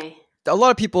 Well, okay. Like a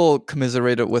lot of people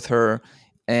commiserated with her.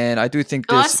 And I do think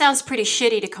this... that sounds pretty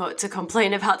shitty to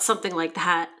complain about something like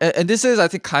that. And this is, I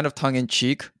think, kind of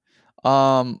tongue-in-cheek.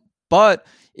 But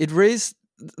it raised...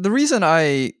 The reason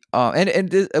we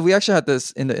actually had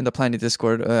this in the Planet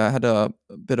Discord. I had a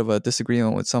bit of a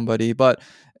disagreement with somebody.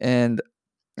 And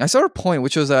I saw her point,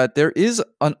 which was that there is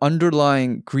an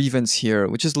underlying grievance here,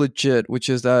 which is legit, which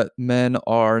is that men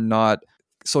are not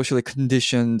socially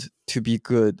conditioned to be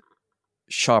good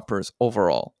shoppers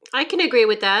overall. I can agree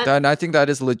with that. And I think that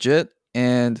is legit.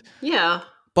 And yeah.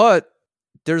 But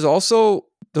there's also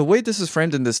the way this is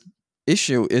framed in this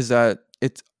issue is that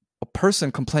it's a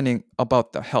person complaining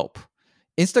about the help.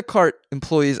 Instacart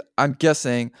employees, I'm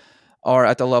guessing, are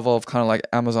at the level of kind of like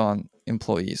Amazon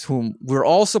employees, whom we're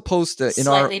all supposed to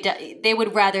they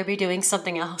would rather be doing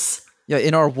something else.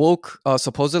 in our woke,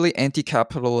 supposedly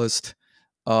anti-capitalist,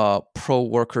 pro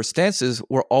worker stances,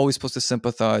 we're always supposed to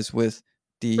sympathize with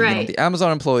the the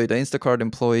Amazon employee, the Instacart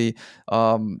employee,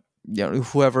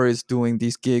 whoever is doing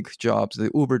these gig jobs,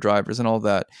 the Uber drivers and all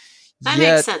that. That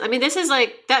makes sense. I mean, this is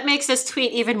like, that makes this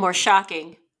tweet even more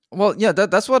shocking. Well, yeah,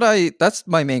 that's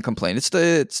my main complaint. It's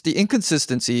the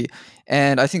inconsistency,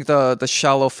 and I think the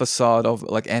shallow facade of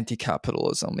like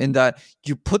anti-capitalism, in that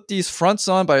you put these fronts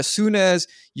on, but as soon as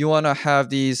you want to have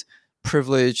these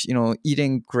privileged,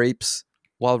 eating grapes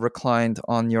while reclined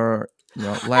on your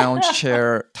lounge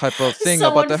chair type of thing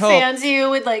Someone about the help, fans you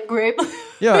with like grape.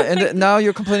 yeah, and now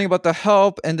you're complaining about the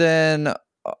help, and then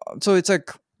so it's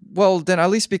like, well, then at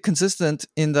least be consistent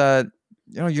in that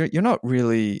you're not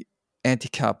really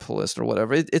anti-capitalist or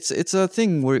whatever. It's a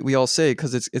thing we all say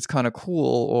because it's kind of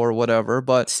cool or whatever,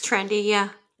 but it's trendy.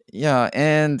 Yeah,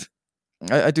 and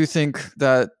I do think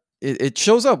that it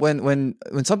shows up when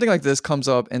something like this comes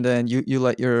up, and then you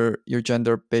let your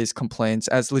gender-based complaints,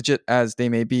 as legit as they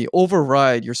may be,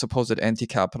 override your supposed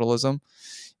anti-capitalism.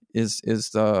 Is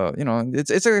the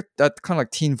it's a that kind of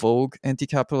like Teen Vogue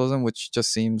anti-capitalism, which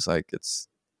just seems like it's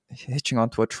hitching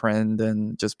onto a trend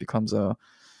and just becomes an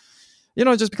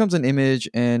image,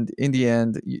 and in the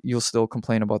end you'll still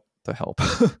complain about the help.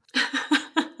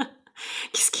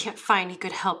 Just can't find any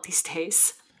good help these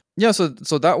days. Yeah, so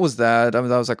that was that. I mean,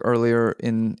 that was like earlier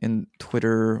in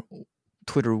Twitter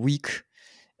week.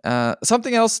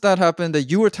 Something else that happened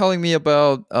that you were telling me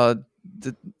about,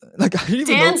 Danzig.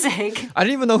 I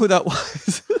didn't even know who that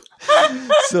was.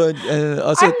 so I'm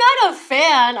not a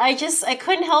fan. I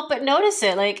couldn't help but notice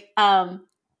it.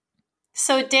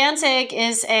 So Danzig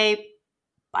is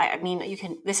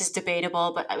this is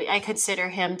debatable, but I consider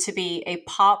him to be a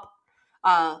pop,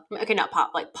 not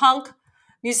pop, like punk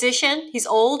musician. He's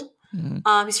old.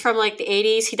 Mm-hmm. He's from like the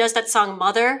 80s. He does that song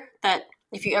Mother, that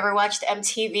if you ever watched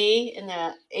MTV in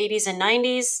the 80s and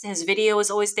 90s, his video is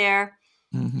always there.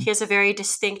 Mm-hmm. He has a very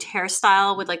distinct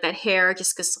hairstyle with like that hair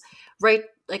just goes right,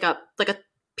 like a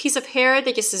piece of hair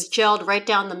that just is gelled right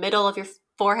down the middle of your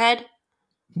forehead.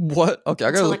 What? Okay,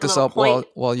 I gotta look this up while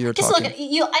you're just talking. Look at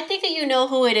you. I think that you know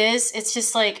who it is. It's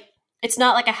just like, it's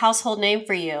not like a household name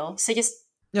for you. So just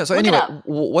so anyway,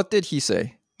 what did he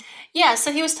say? Yeah,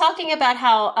 so he was talking about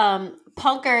how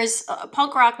punk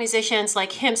rock musicians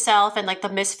like himself and like the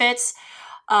Misfits,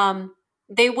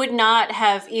 they would not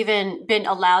have even been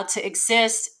allowed to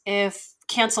exist if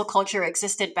cancel culture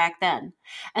existed back then.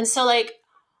 And so like,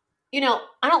 I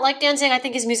don't like Danzig. I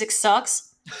think his music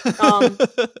sucks.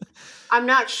 I'm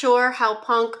not sure how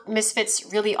punk Misfits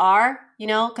really are,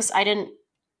 because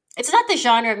it's not the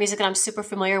genre of music that I'm super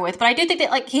familiar with, but I do think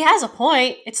that like he has a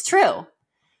point. It's true.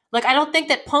 Like, I don't think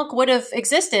that punk would have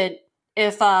existed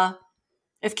if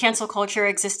cancel culture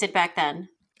existed back then.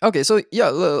 Okay, so yeah,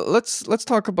 let's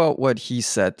talk about what he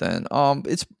said then.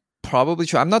 It's probably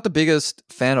true. I'm not the biggest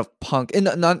fan of punk,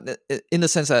 not in the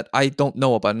sense that I don't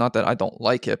know about it, not that I don't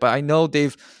like it, but I know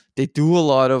they do a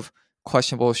lot of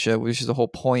questionable shit, which is the whole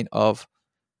point of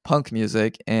punk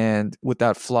music. And would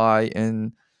that fly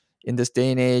in this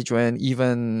day and age when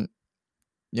even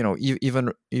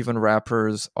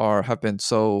rappers have been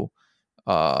so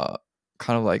kind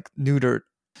of like neutered?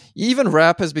 Even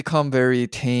rap has become very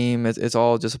tame. It's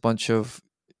all just a bunch of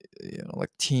like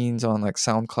teens on like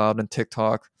SoundCloud and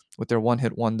TikTok with their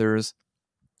one-hit wonders,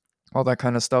 all that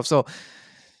kind of stuff. So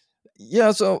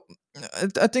yeah, so I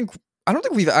don't think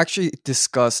we've actually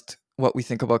discussed what we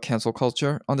think about cancel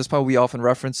culture on this pod. We often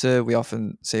reference it. We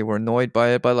often say we're annoyed by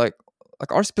it, but like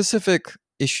our specific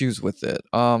issues with it.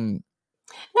 No,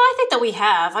 I think that we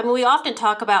have. I mean, we often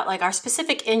talk about like our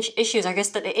specific issues, I guess,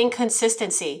 the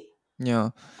inconsistency.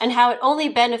 Yeah. And how it only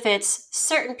benefits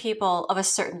certain people of a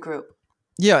certain group.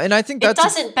 Yeah, and I think it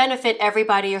doesn't benefit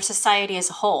everybody or society as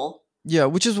a whole. Yeah,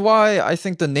 which is why I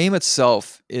think the name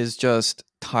itself is just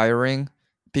tiring,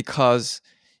 because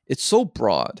it's so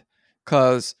broad.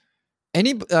 Because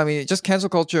just cancel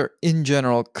culture in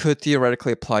general could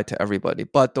theoretically apply to everybody,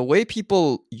 but the way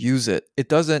people use it, it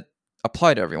doesn't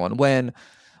apply to everyone. When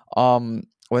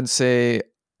say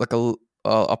like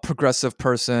a progressive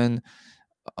person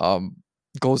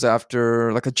goes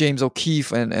after like a James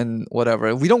O'Keefe and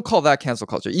whatever, we don't call that cancel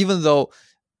culture, even though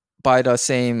by the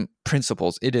same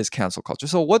principles it is cancel culture.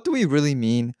 So what do we really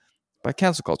mean by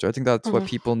cancel culture? I think that's what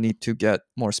people need to get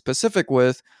more specific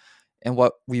with. And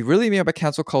what we really mean by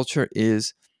cancel culture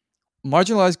is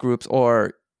marginalized groups,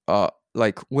 or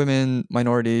like women,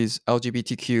 minorities,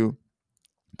 LGBTQ.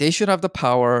 They should have the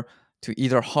power to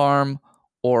either harm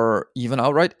or even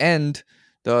outright end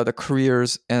the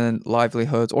careers and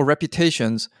livelihoods or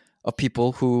reputations of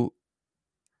people who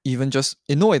even just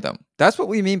annoy them. That's what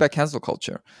we mean by cancel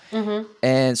culture. Mm-hmm.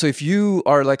 And so if you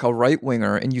are like a right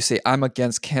winger and you say, I'm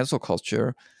against cancel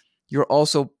culture, you're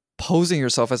also posing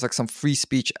yourself as like some free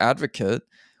speech advocate,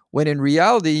 when in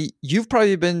reality, you've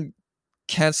probably been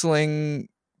canceling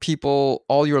people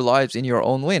all your lives in your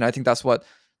own way. And I think that's what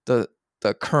the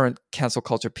current cancel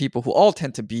culture people, who all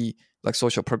tend to be like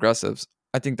social progressives,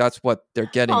 I think that's what they're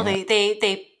getting Oh, at.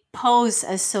 they pose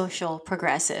as social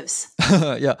progressives,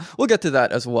 Yeah, we'll get to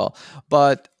that as well.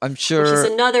 But I'm which is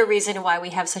sure, another reason why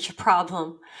we have such a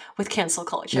problem with cancel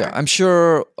culture. yeah, I'm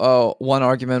sure one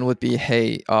argument would be,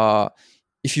 hey,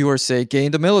 if you were, say, gay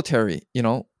in the military,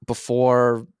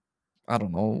 before, I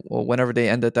don't know, whenever they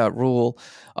ended that rule,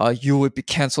 you would be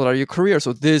canceled out of your career.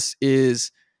 So this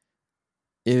is,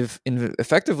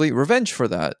 effectively, revenge for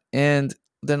that. And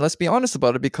then let's be honest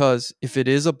about it, because if it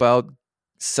is about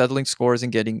settling scores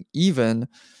and getting even,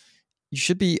 you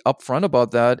should be upfront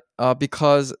about that,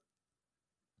 because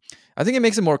I think it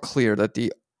makes it more clear that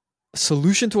the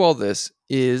solution to all this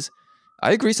is,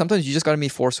 I agree, sometimes you just got to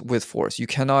meet force with force. You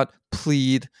cannot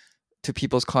plead to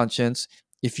people's conscience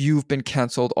if you've been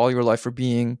canceled all your life for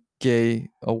being gay,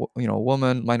 a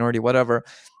woman, minority, whatever.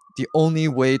 The only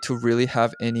way to really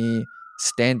have any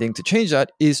standing to change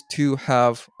that is to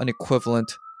have an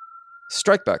equivalent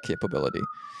strike back capability.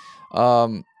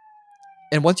 Um,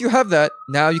 and once you have that,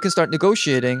 now you can start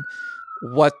negotiating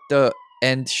what the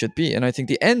end should be. And I think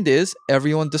the end is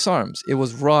everyone disarms. It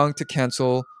was wrong to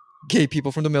cancel gay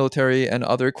people from the military and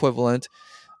other equivalent.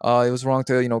 It was wrong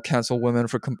to cancel women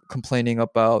for complaining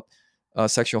about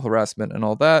sexual harassment and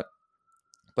all that.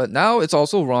 But now it's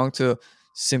also wrong to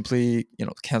simply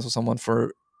cancel someone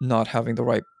for not having the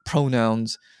right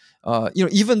pronouns.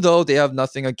 Even though they have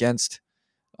nothing against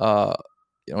uh,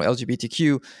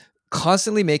 LGBTQ,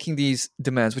 constantly making these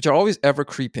demands, which are always ever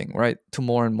creeping, right, to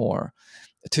more and more.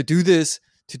 To do this,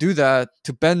 to do that,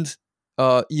 to bend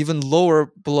even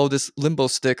lower below this limbo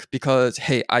stick because,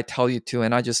 hey, I tell you to,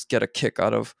 and I just get a kick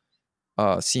out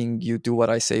of seeing you do what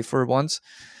I say for once.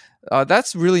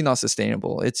 That's really not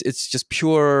sustainable. It's just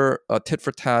pure tit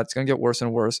for tat. It's gonna get worse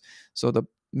and worse. So the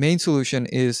main solution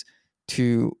is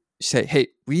to say, hey,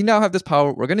 we now have this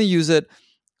power. We're gonna use it,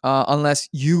 unless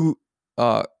you,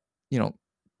 you know,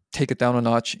 take it down a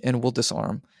notch, and we'll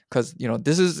disarm. Because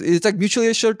it's like mutually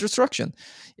assured destruction.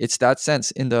 It's that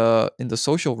sense in the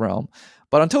social realm.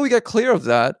 But until we get clear of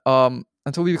that,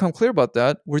 until we become clear about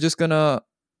that, we're just gonna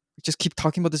just keep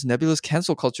talking about this nebulous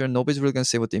cancel culture, and nobody's really gonna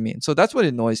say what they mean. So that's what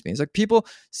annoys me. It's like, people,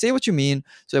 say what you mean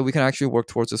so that we can actually work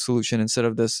towards a solution instead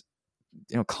of this,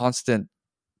 constant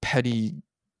petty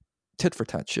tit for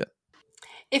tat shit.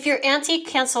 If you're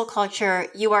anti-cancel culture,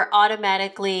 you are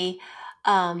automatically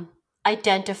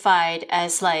identified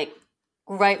as like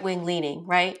right-wing leaning,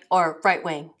 right? Or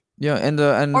right-wing. Yeah,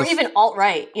 Or even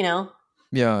alt-right,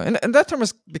 yeah, and that term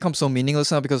has become so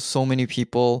meaningless now because so many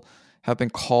people have been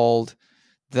called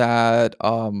that,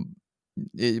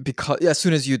 because as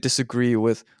soon as you disagree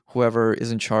with whoever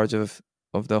is in charge of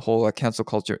the whole cancel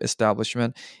culture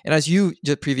establishment. And as you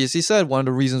just previously said, one of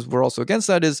the reasons we're also against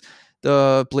that is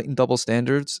the blatant double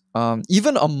standards,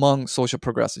 even among social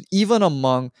progressives, even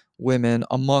among women,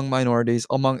 among minorities,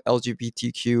 among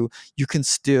LGBTQ. You can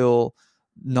still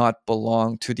not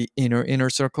belong to the inner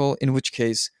circle, in which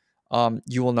case,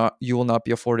 you will not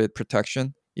be afforded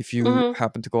protection if you Mm-hmm.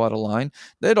 happen to go out of line.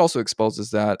 It also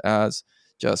exposes that as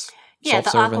just Yeah, the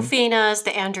self-serving. Aquafinas,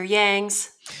 the Andrew Yangs.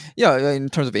 Yeah, in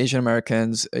terms of Asian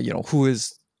Americans, who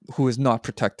is not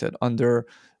protected under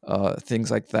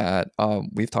things like that.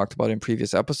 We've talked about in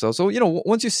previous episodes. So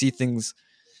once you see things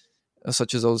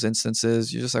such as those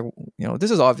instances, you're just like,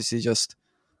 this is obviously just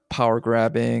power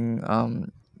grabbing,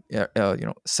 yeah,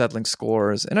 settling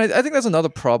scores. And I think that's another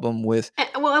problem with.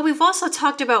 Well, we've also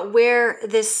talked about where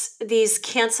these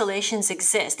cancellations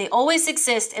exist. They always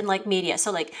exist in like media,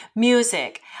 so like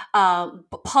music,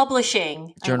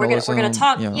 publishing. We're gonna Journalism,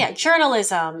 talk, yeah. yeah,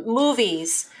 journalism,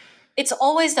 movies. It's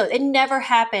always though. It never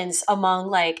happens among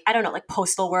like, I don't know, like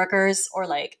postal workers or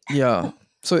like. Yeah.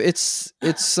 So it's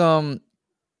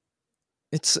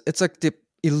like the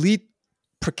elite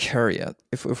precariat,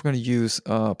 if we're going to use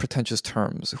pretentious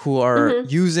terms, who are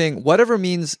Mhm. using whatever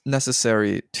means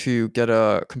necessary to get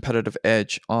a competitive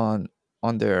edge on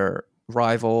their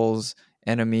rivals,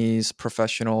 enemies,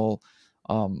 professional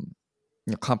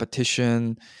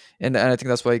competition. And I think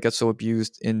that's why it gets so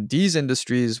abused in these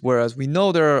industries, whereas we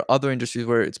know there are other industries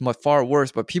where it's much far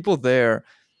worse, but people there,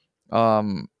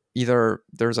 either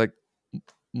there's like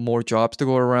more jobs to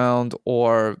go around,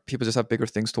 or people just have bigger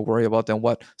things to worry about than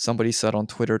what somebody said on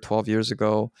Twitter 12 years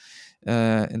ago,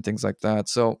 and things like that.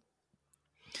 So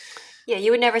Yeah,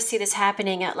 you would never see this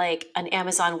happening at like an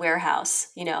Amazon warehouse,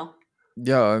 you know.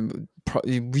 yeah, I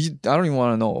don't even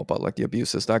want to know about like the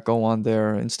abuses that go on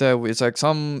there. Instead, it's like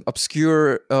some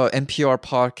obscure NPR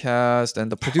podcast,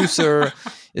 and the producer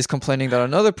is complaining that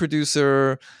another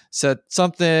producer said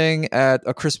something at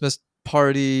a Christmas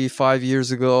party 5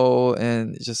 years ago,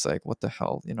 and it's just like, what the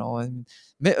hell, you know? And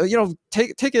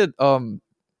take it,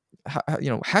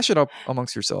 hash it up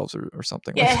amongst yourselves, or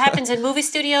something Yeah, like it that. happens in movie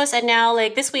studios, and now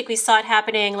like this week we saw it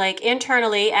happening like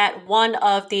internally at one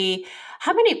of the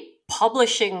how many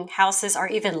publishing houses are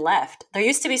even left? There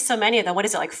used to be so many of them. What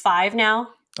is it, like five now?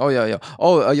 Oh yeah, yeah.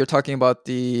 Oh, you're talking about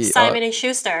the Simon and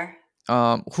Schuster.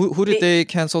 who did The they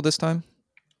cancel this time?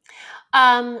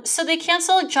 so they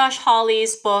canceled Josh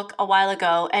Hawley's book a while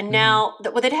ago, and Hmm. now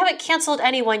well, they haven't canceled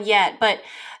anyone yet, but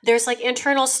there's like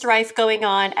internal strife going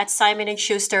on at Simon and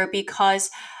Schuster because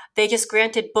they just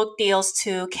granted book deals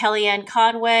to Kellyanne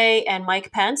Conway and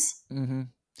Mike Pence. Hmm.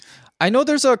 I know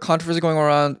there's a controversy going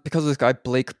around because of this guy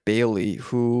Blake Bailey,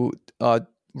 who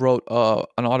wrote an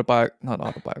not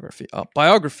autobiography, a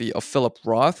biography of Philip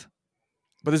Roth.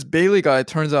 But this Bailey guy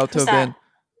turns out to Who's have been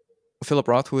that? Philip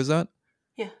Roth. Who is that?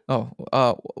 Yeah. Oh,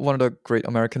 one of the great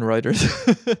American writers.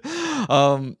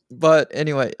 But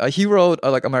anyway, he wrote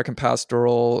like American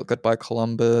Pastoral, Goodbye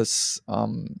Columbus,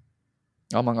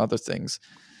 among other things.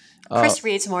 Uh, Chris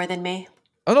reads more than me.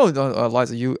 oh no, no,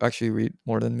 Liza, you actually read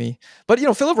more than me. But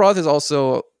Philip Roth is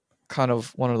also kind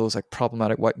of one of those like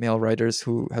problematic white male writers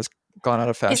who has gone out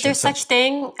of Is there fashion since. such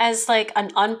thing as like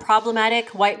an unproblematic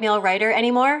white male writer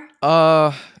anymore?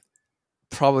 Uh,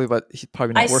 Probably, but he's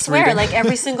probably I not worth swear, reading. like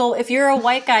every single, if you're a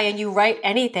white guy and you write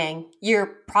anything, you're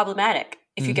problematic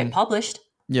if you Hmm. get published.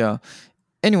 Yeah.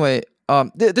 Anyway,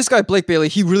 this guy Blake Bailey,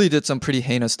 he really did some pretty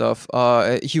heinous stuff.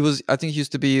 I think he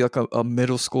used to be like a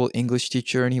middle school English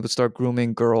teacher, and he would start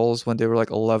grooming girls when they were like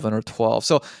 11 or 12.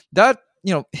 So that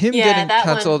him Yeah, getting that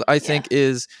one. canceled, I Yeah. think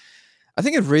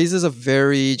it raises a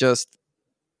very just.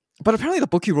 But apparently, the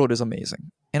book he wrote is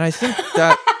amazing, and I think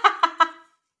that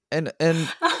and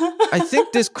I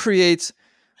think this creates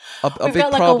a We've big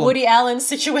got like a problem. Woody Allen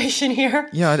situation here.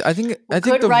 Yeah, I think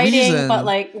Good the writing, but reason.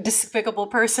 like despicable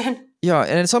person. Yeah,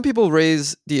 and some people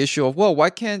raise the issue of, well, why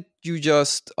can't you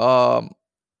just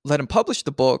let him publish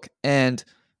the book and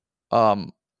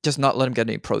um, just not let him get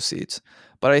any proceeds?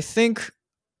 But I think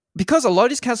because a lot of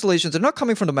these cancellations are not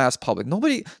coming from the mass public.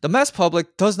 The mass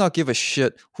public does not give a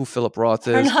shit who Philip Roth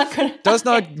We're is. not gonna. Does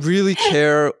not really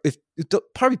care if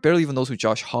probably barely even knows who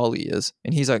Josh Hawley is,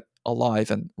 and he's like alive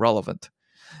and relevant.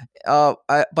 But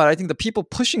I think the people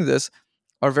pushing this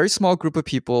are a very small group of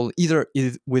people, either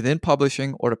within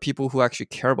publishing or the people who actually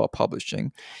care about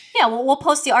publishing. Yeah, we'll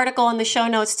post the article in the show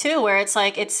notes too, where it's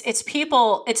like it's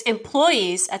people, it's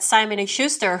employees at Simon and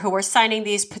Schuster who are signing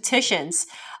these petitions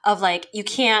of like you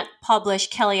can't publish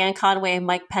Kellyanne Conway and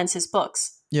Mike Pence's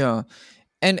books. Yeah,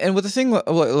 and with the thing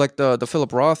like the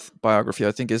Philip Roth biography,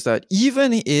 I think is that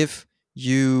even if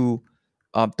you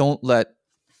don't let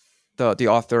the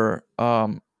author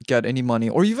get any money,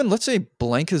 or even let's say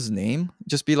blank his name,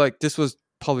 just be like, this was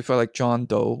published by like John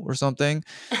Doe or something.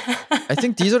 I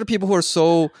think these are the people who are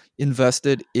so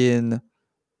invested in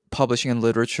publishing and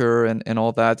literature and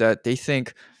all that they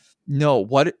think, no,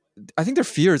 what I think their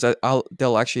fear is that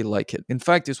they'll actually like it. In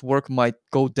fact, this work might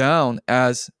go down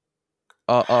as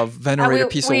a venerated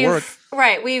piece of work.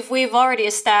 Right, we've already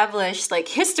established, like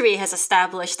history has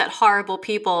established that horrible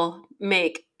people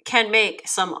can make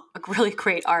some really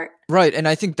great art. Right, and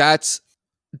I think that's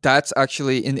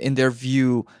actually in their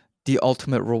view the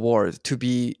ultimate reward, to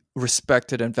be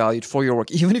respected and valued for your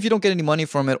work, even if you don't get any money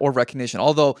from it or recognition.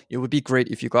 Although it would be great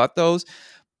if you got those,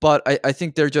 but I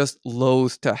think they're just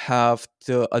loath to have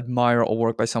to admire a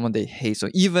work by someone they hate. So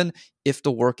even if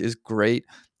the work is great,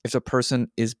 if the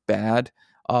person is bad,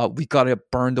 we gotta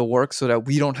burn the work so that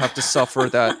we don't have to suffer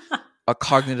that a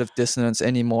cognitive dissonance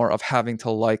anymore of having to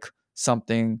like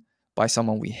something by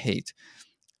someone we hate.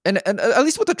 And at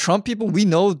least with the Trump people, we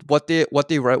know what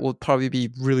they write will probably be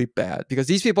really bad, because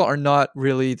these people are not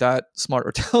really that smart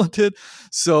or talented.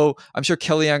 So I'm sure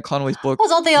Kellyanne Conway's book. Well,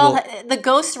 don't they all? The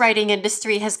ghostwriting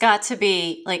industry has got to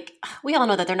be like, we all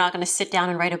know that they're not going to sit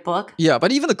down and write a book. Yeah,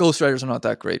 but even the ghostwriters are not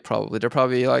that great. Probably they're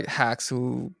probably like hacks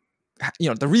who,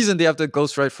 the reason they have to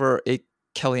ghostwrite for a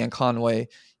Kellyanne Conway.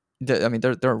 I mean,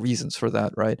 there are reasons for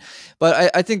that, right? But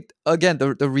I think again,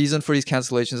 the reason for these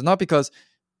cancellations is not because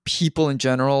people in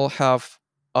general have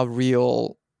a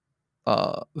real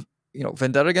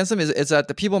vendetta against them. Is that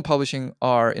the people in publishing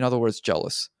are, in other words,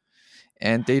 jealous,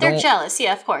 and They're jealous,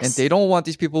 yeah, of course. they don't want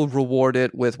these people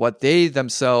rewarded with what they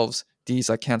themselves, these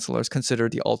like cancelers, consider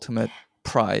the ultimate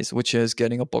prize, which is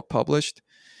getting a book published.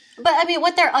 But I mean,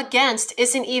 what they're against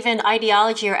isn't even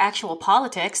ideology or actual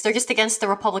politics. They're just against the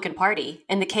Republican Party.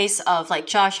 In the case of like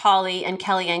Josh Hawley and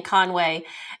Kellyanne Conway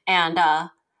and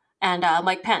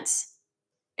Mike Pence.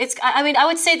 I mean, I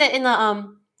would say that in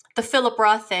the Philip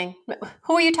Roth thing.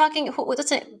 Who are you talking?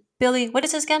 What's it? Billy? What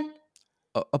is this again?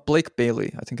 Blake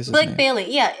Bailey, I think is his Blake name.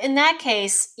 Bailey. Yeah. In that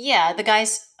case, yeah, the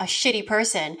guy's a shitty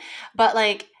person. But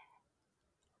like,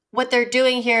 what they're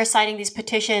doing here, signing these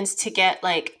petitions to get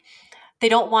like, they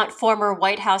don't want former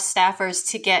White House staffers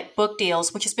to get book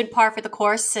deals, which has been par for the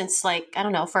course since like, I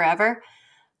don't know, forever.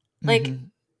 Like,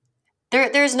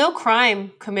 Mm-hmm. there's no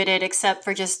crime committed except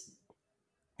for just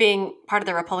being part of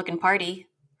the Republican Party,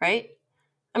 right?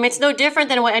 I mean, it's no different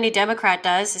than what any Democrat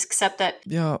does, except that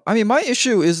Yeah, I mean, my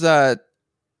issue is that,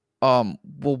 well,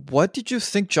 what did you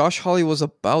think Josh Hawley was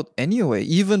about anyway?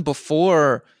 Even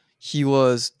before he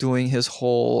was doing his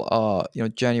whole,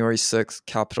 January 6th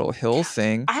Capitol Hill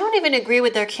thing. I don't even agree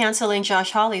with their canceling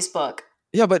Josh Hawley's book.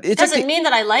 Yeah, but It it's like doesn't mean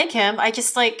that I like him. I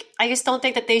just don't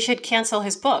think that they should cancel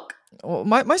his book. well,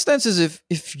 my stance is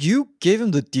if you gave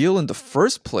him the deal in the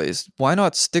first place, why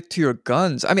not stick to your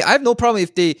guns? I mean, I have no problem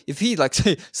if he like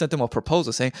say sent them a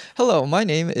proposal saying, "Hello, my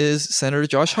name is Senator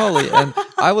Josh Hawley, and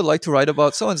I would like to write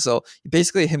about so and so."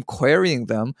 Basically, him querying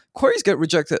them. Queries get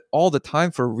rejected all the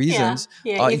time for reasons,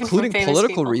 Yeah, even from including famous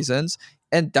political people. reasons,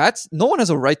 and that's no one has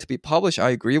a right to be published. I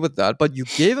agree with that, but you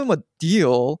gave him a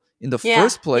deal in the Yeah,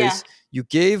 first place. yeah. You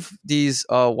gave these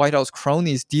White House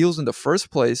cronies deals in the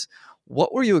first place.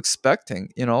 What were you expecting?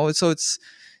 So it's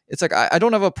like I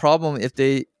don't have a problem if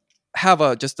they have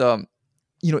a just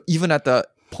even at the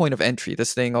point of entry,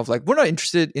 this thing of like, we're not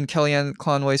interested in Kellyanne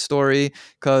Conway's story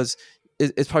because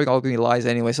it's probably all going to be lies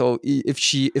anyway. So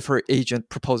if her agent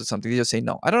proposes something, they just say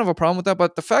no. I don't have a problem with that,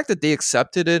 but the fact that they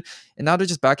accepted it and now they're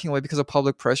just backing away because of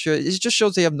public pressure, it just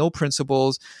shows they have no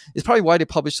principles. It's probably why they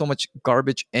publish so much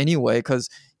garbage anyway, because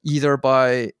either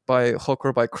by hook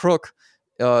or by crook,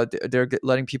 they're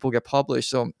letting people get published.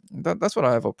 So that's what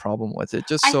I have a problem with. It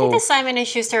just I think the so. Simon and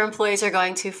Schuster employees are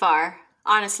going too far.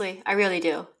 Honestly, I really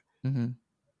do. Mhm.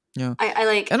 Yeah, I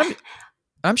like. and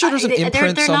I'm sure there's an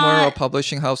imprint They're somewhere, a not.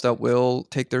 publishing house that will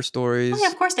take their Oh yeah, stories.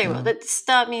 of course they will. Yeah.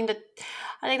 I mean,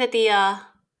 I think that the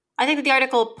I think that the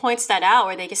article points that out,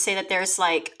 where they just say that there's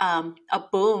like a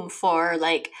boom for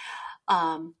like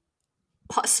um,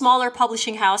 smaller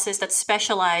publishing houses that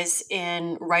specialize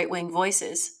in right wing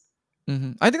voices.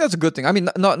 I think that's a good thing. I mean,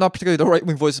 not particularly the right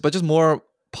wing voices, but just more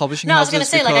publishing No, I was gonna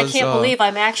houses say like I because. can't believe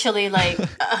I'm actually like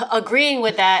agreeing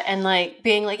with that and like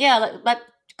being like but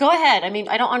go ahead. I mean,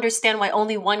 I don't understand why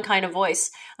only one kind of voice,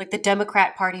 like the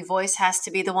Democrat Party voice, has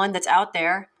to be the one that's out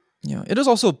there. Yeah, it is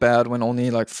also bad when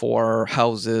only like 4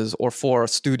 houses or 4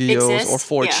 studios or Exist,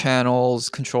 four yeah. channels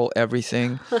control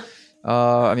everything.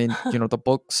 I mean, the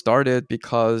book started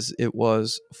because it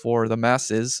was for the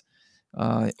masses,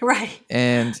 Right.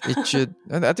 and it should.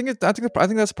 And I think that's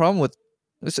a problem with,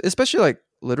 especially like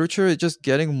literature. It's just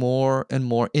getting more and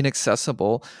more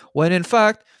inaccessible. When in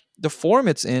fact, the form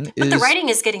it's in But the is writing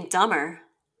is getting dumber.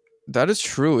 that is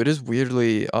true. It is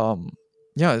weirdly,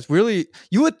 yeah, it's really.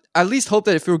 You would at least hope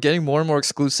that if you were getting more and more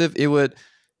exclusive, it would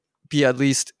be at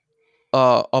least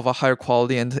of a higher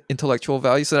quality and intellectual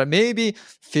value, so that maybe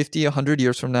 50, 100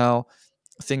 years from now,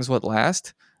 things would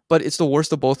last. But it's the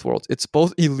worst of both worlds. It's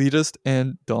both elitist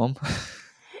and dumb.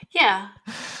 Yeah.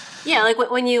 Yeah, like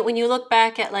when you look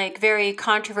back at like very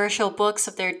controversial books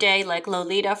of their day, like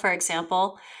Lolita, for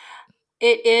example,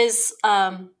 it is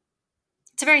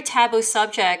it's a very taboo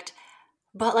subject,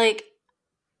 but like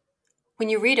when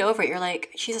you read over it, you're like,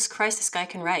 Jesus Christ, this guy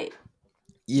can write.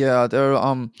 Yeah, there.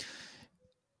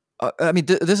 I mean,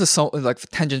 this is so like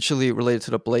tangentially related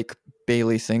to the Blake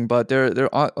Bailey thing, but there's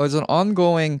an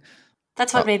ongoing.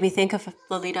 That's Uh, what made me think of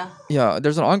Lolita. yeah,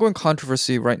 there's an ongoing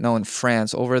controversy right now in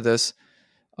France over this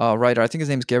writer. I think his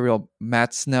name is Gabriel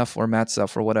Matzneff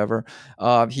or whatever.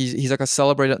 He's like a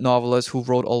celebrated novelist who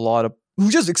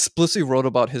just explicitly wrote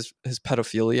about his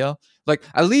pedophilia. Like,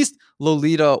 at least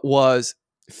Lolita was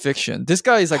fiction. This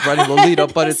guy is like writing Lolita,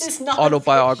 but This it's is not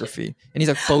autobiography, and he's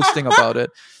like boasting about it.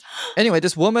 Anyway,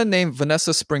 this woman named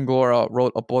Vanessa Springora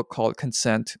wrote a book called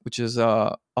Consent, which is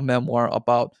a memoir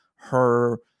about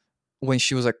her when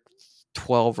she was like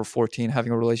 12 or 14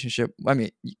 having a relationship. I mean,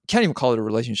 you can't even call it a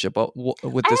relationship, but with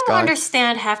I this don't guy.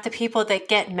 understand half the people that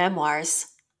get memoirs.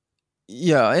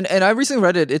 Yeah, and I recently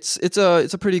read it. It's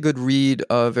a pretty good read,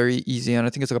 very easy, and I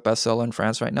think it's like a bestseller in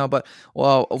France right now. But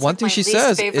well, It's one like thing my she least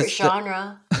says favorite is that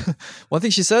genre. one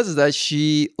thing she says is that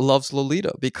she loves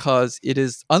Lolita because it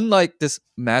is unlike this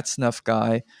Matt Snuff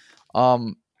guy.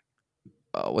 Um,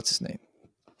 what's his name?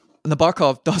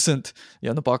 Nabokov doesn't.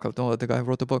 Yeah, Nabokov, the guy who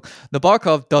wrote the book.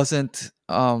 Nabokov doesn't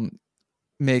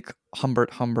make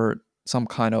Humbert some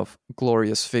kind of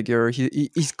glorious figure. He's No,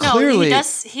 he clearly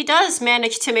does. He does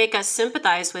manage to make us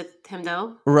sympathize with him,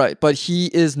 though. right, but he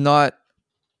is not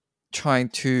trying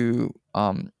to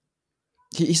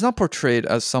he's not portrayed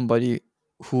as somebody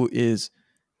who is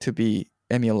to be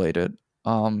emulated.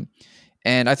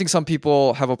 And I think some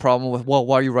people have a problem with, well,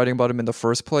 why are you writing about him in the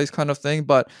first place, kind of thing.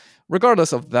 But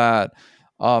regardless of that,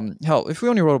 hell, if we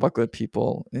only wrote about good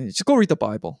people, just go read the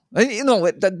Bible. Don't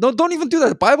even do that.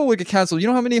 The Bible will get canceled. You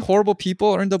know how many horrible people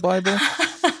are in the Bible?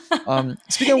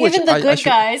 Speaking of which, Even the I good should,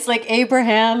 guys like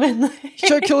Abraham and he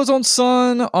tried to kill his own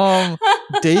son.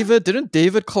 Didn't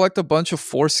David collect a bunch of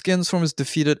foreskins from his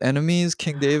defeated enemies?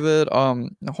 King David.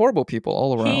 Horrible people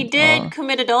all he around. did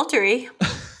commit adultery.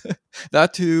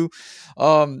 That too.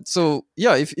 So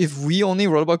yeah, if we only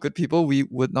wrote about good people, we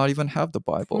would not even have the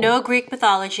Bible. No Greek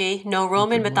mythology, no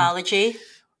Roman mythology.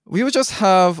 We would just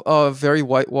have very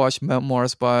whitewashed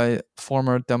memoirs by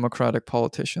former Democratic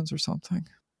politicians or something.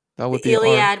 That would The be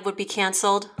Iliad would be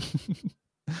canceled.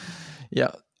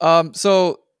 Yeah.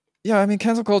 So yeah, I mean,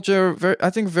 cancel culture. I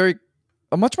think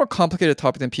a much more complicated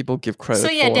topic than people give credit. So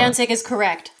yeah, for. Danzig is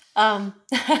correct.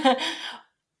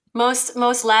 Most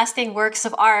lasting works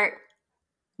of art,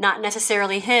 not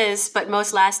necessarily his, but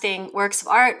most lasting works of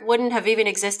art wouldn't have even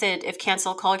existed if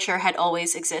cancel culture had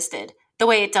always existed the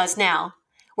way it does now,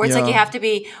 where it's like you have to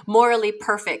be morally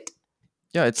perfect.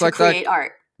 Yeah, it's to like create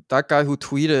art. That guy who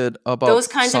tweeted about those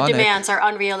kinds Sonic. of demands are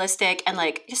unrealistic and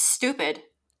like just stupid.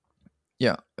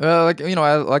 Yeah, like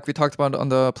we talked about on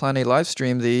the Planet live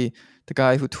stream, the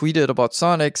guy who tweeted about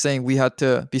Sonic saying we had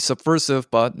to be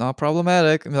subversive but not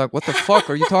problematic. I'm like, what the fuck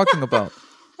are you talking about?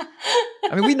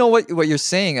 I mean, we know what you're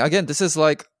saying. Again, this is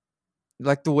like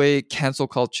the way cancel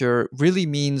culture really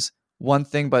means one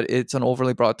thing, but it's an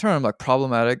overly broad term. Like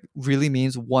problematic really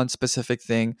means one specific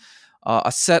thing,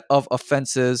 a set of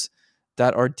offenses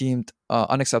that are deemed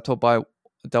unacceptable by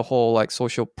the whole like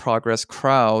social progress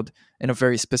crowd, and a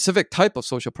very specific type of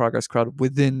social progress crowd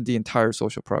within the entire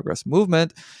social progress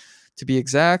movement, to be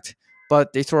exact.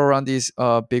 But they throw around these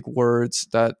big words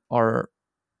that are,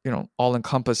 all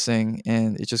encompassing,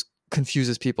 and it just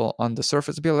confuses people on the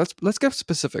surface. Be like, let's get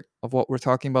specific of what we're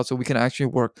talking about so we can actually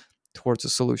work towards a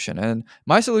solution. And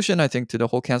my solution, I think, to the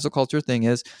whole cancel culture thing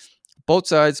is both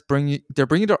sides they're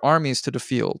bringing their armies to the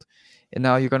field. And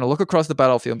now you're going to look across the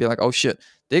battlefield and be like, oh shit,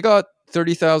 they got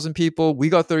 30,000 people, we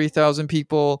got 30,000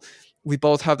 people, we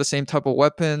both have the same type of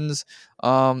weapons,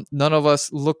 none of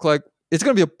us look like it's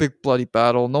going to be a big bloody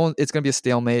battle, it's going to be a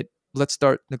stalemate. Let's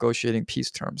start negotiating peace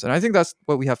terms. And I think that's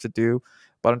what we have to do.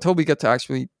 But until we get to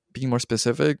actually being more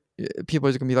specific, people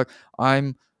are going to be like,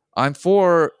 I'm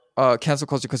for cancel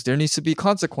culture because there needs to be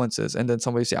consequences, and then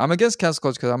somebody say, I'm against cancel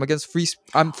culture because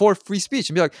I'm for free speech,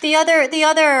 and be like, the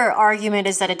other argument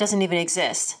is that it doesn't even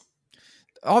exist.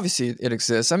 Obviously it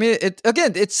exists. I mean,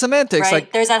 it's semantics, right?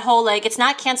 Like there's that whole like, it's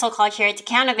not cancel culture, it's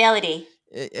accountability.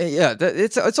 Yeah,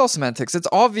 it's all semantics. It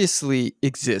obviously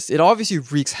exists. It obviously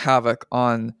wreaks havoc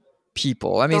on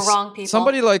people. I mean, the wrong people.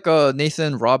 Somebody like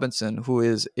Nathan Robinson, who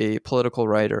is a political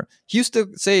writer, he used to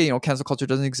say, cancel culture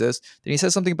doesn't exist. Then he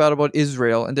said something bad about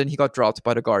Israel, and then he got dropped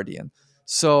by The Guardian.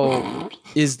 So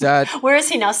is that... Where is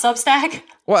he now? Substack?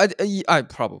 Well, I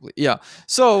probably, yeah.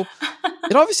 So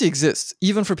it obviously exists,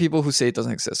 even for people who say it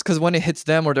doesn't exist. Because when it hits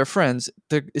them or their friends,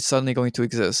 it's suddenly going to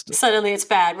exist. Suddenly it's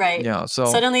bad, right? Yeah, so...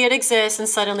 Suddenly it exists, and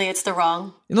suddenly it's the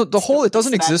wrong... it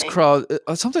doesn't exist crowd,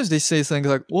 sometimes they say things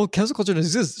like, well, cancel culture doesn't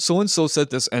exist. So-and-so said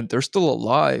this, and they're still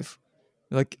alive.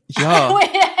 Like, yeah.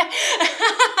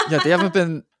 Yeah, they haven't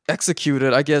been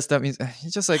executed. I guess that means...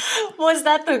 It's just like... Was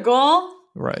that the goal?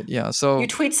 Right, yeah, so... You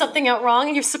tweet something out wrong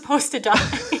and you're supposed to die.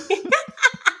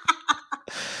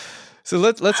 So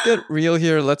let's get real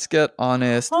here. Let's get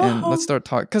honest, and let's start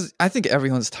talking. Because I think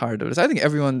everyone's tired of this. I think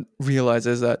everyone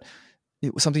realizes that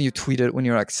it was something you tweeted when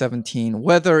you were like 17,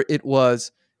 whether it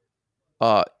was,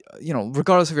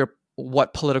 regardless of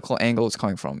what political angle it's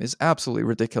coming from, is absolutely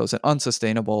ridiculous and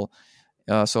unsustainable.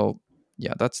 So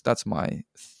yeah, that's my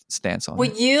stance on it.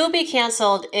 Would you be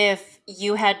canceled if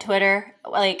you had Twitter,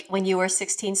 like when you were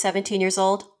 16, 17 years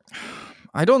old?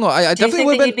 I don't know. I definitely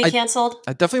would have been canceled.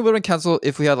 I definitely would have been canceled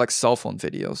if we had like cell phone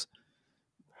videos,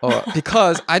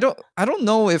 because I don't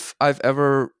know if I've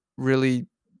ever really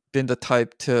been the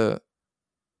type to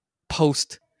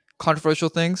post controversial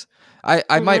things.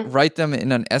 I might Hmm. write them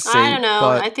in an I essay, don't know.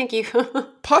 but I think you.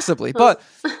 possibly. But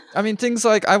I mean, things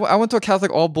like I went to a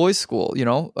Catholic all boys school.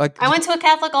 Like I went to a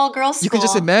Catholic all girls you can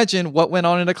just school. imagine what went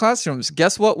on in the classrooms.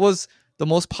 Guess what was the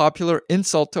most popular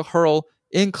insult to hurl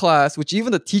in class, which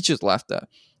even the teachers laughed at,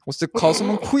 was to call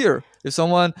someone queer. If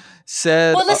someone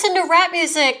said, Well, listen to rap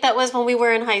music. That was when we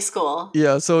were in high school.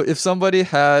 yeah, so if somebody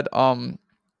had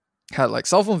like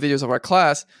cell phone videos of our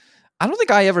class, I don't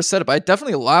think I ever said it, but I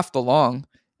definitely laughed along,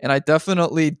 and I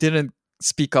definitely didn't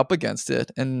speak up against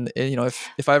it. And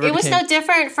if I ever It was became, no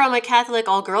different from a Catholic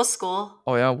all girls school.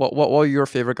 oh yeah, what were your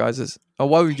favorite guys'? What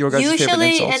were your guys' favorite Usually,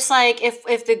 insults? it's like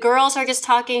if the girls are just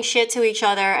talking shit to each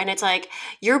other, and it's like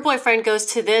your boyfriend goes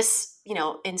to this,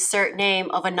 insert name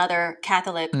of another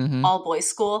Catholic Mm-hmm. all boys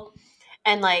school,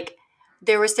 and like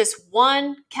there was this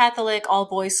one Catholic all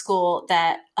boys school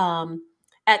that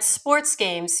at sports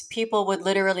games people would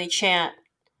literally chant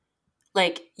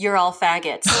like "you're all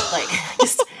faggots," like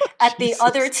just at the Jesus.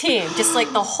 other team, just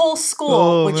like the whole school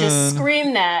Oh, would just man.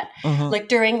 scream that, Uh-huh. like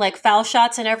during like foul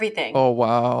shots and everything. Oh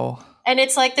wow. And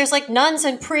it's like there's like nuns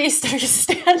and priests that are just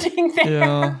standing there,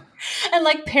 Yeah. and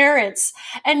like parents,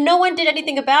 and no one did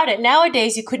anything about it.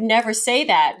 Nowadays, you could never say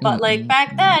that, but like Mm-mm.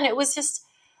 back then, it was just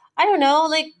I don't know,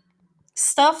 like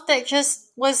stuff that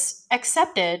just was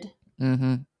accepted,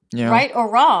 Mm-hmm. Yeah. right or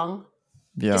wrong,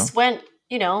 Yeah. just went.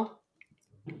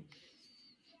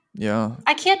 Yeah.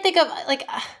 I can't think of like.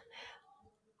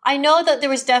 I know that there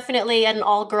was definitely at an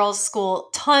all girls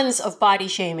school tons of body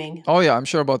shaming. Oh yeah, I'm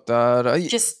sure about that.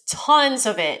 Just tons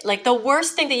of it. Like the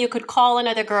worst thing that you could call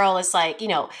another girl is like,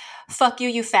 fuck you,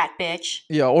 you fat bitch.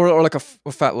 Yeah, or like a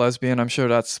fat lesbian. I'm sure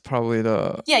that's probably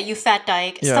the Yeah, you fat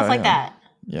dyke. Yeah, Stuff like yeah. that.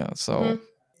 yeah. So Mhm.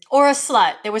 Or a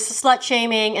slut. There was slut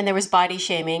shaming and there was body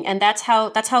shaming, and that's how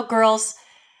girls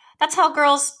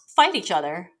fight each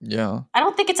other. yeah. I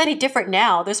don't think it's any different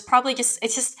now. There's probably just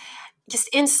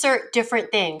insert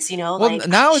different things, Well, like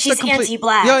now it's she's the complete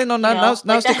anti-black. Yeah, no, now like it's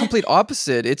the that. complete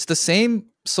opposite. It's the same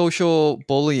social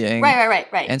bullying Right.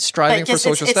 and striving But for just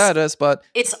social status, but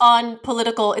it's on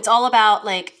political. It's all about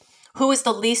like who is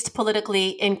the least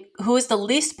politically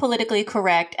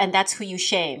correct, and that's who you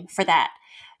shame for that.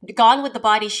 Gone with the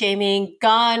body shaming.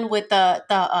 Gone with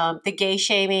the gay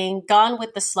shaming. Gone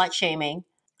with the slut shaming.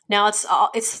 Now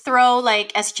it's throw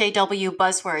like SJW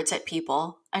buzzwords at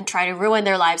people and try to ruin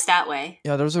their lives that way.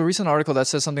 yeah, there was a recent article that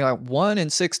says something like 1 in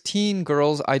 16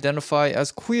 girls identify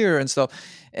as queer and stuff,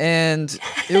 and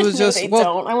it was No, just they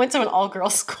don't. I went to an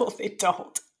all-girls school. They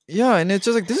don't. Yeah, and it's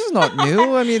just like this is not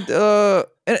new. I mean,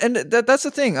 and that's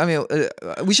the thing. I mean,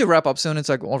 we should wrap up soon. It's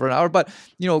like over an hour, but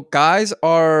guys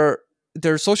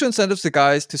there's social incentives to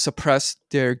guys to suppress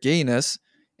their gayness,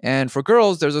 and for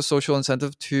girls, there's a social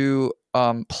incentive to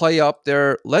play up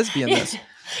their lesbianness.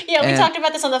 Yeah, we And- talked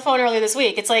about this on the phone earlier this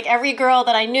week. It's like every girl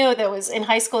that I knew that was in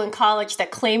high school and college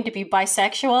that claimed to be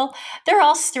bisexual, they're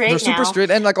all straight They're now. super straight,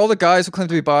 and like all the guys who claim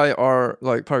to be bi are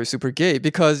like probably super gay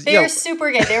because They're super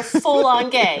gay. They're full on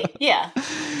gay. Yeah.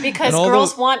 Because And all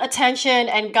girls those- want attention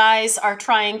and guys are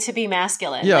trying to be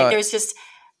masculine. Yeah. Like there's just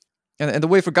and the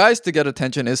way for guys to get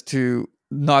attention is to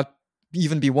not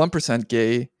even be 1%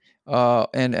 gay.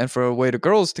 And for a way to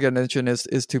girls to get attention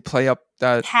is to play up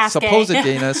that Half gay. supposed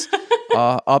gayness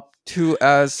up to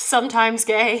as sometimes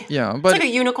gay. yeah, It's but like a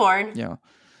unicorn. yeah.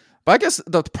 But I guess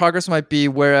the progress might be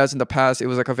whereas in the past it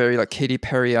was like a very like Katy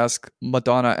Perry-esque,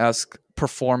 Madonna-esque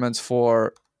performance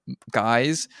for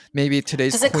guys. Maybe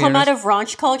today's Does it come out of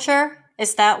raunch culture?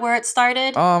 Is that where it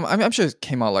started? I mean, I'm sure it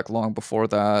came out like long before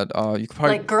that. You could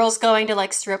probably Like girls going to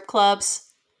like strip clubs?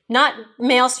 Not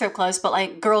male strip clubs, but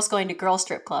like girls going to girl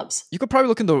strip clubs. You could probably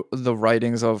look into the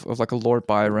writings of like a Lord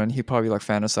Byron. He probably like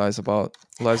fantasized about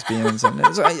lesbians, and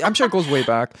I'm sure it goes way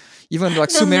back. Even like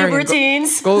The Sumerian.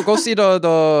 libertines. Go see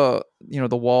the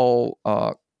wall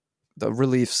the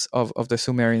reliefs of the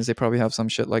Sumerians. They probably have some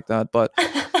shit like that. But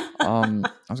I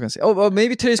was gonna say, well,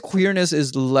 maybe today's queerness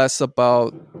is less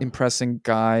about impressing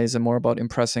guys and more about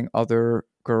impressing other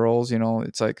girls.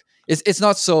 It's like it's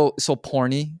not so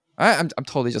porny. I'm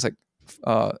totally just like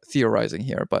theorizing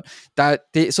here, but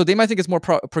they might think it's more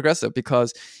progressive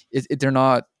because they're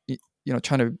not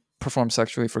trying to perform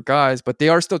sexually for guys, but they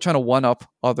are still trying to one up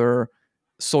other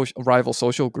rival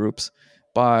social groups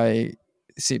by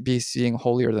being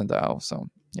holier than thou. So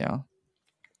yeah.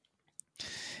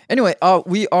 Anyway,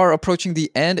 we are approaching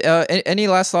the end. Any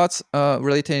last thoughts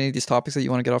related to any of these topics that you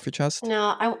want to get off your chest?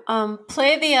 No, I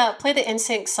play the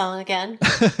NSYNC song again.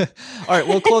 All right,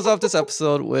 we'll close off this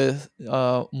episode with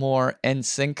more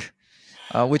NSYNC,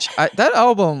 which that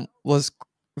album was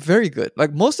very good.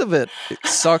 Like most of it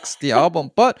sucks, the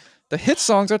album, but the hit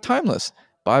songs are timeless.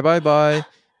 Bye bye bye.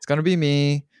 It's gonna be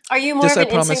me. Are you more This of I an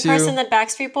promise NSYNC person you. than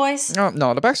Backstreet Boys? No,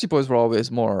 the Backstreet Boys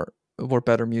were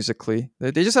better musically.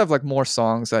 They just have like more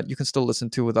songs that you can still listen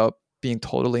to without being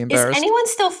totally Is embarrassed. anyone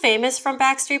still famous from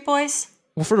Backstreet Boys?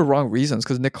 Well, for the wrong reasons,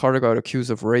 because Nick Carter got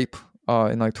accused of rape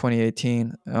in like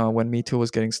 2018 when Me Too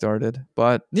was getting started.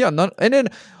 But yeah, none. And then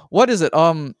what is it?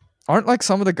 Aren't like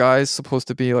some of the guys supposed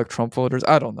to be like Trump voters?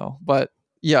 I don't know, but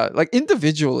yeah, like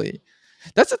individually,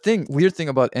 that's the thing. Weird thing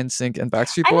about NSYNC and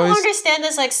Backstreet I don't Boys. understand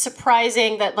this like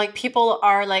surprising that like people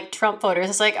are like Trump voters.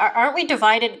 It's like aren't we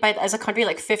divided by as a country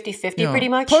like 50-50 Yeah. pretty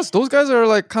much? Plus, those guys are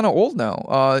like kind of old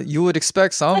now. You would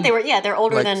expect some But they're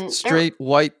older like than straight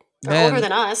white they're men, older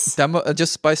than us.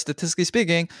 just by statistically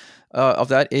speaking, of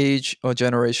that age or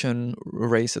generation,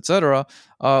 race, etc.,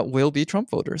 will be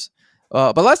Trump voters.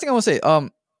 But last thing I want to say,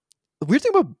 the weird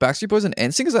thing about Backstreet Boys and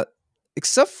NSYNC is that,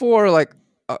 except for like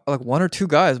one or two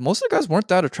guys, most of the guys weren't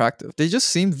that attractive. They just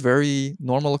seemed very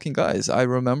normal looking guys. I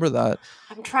remember that.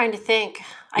 I'm trying to think.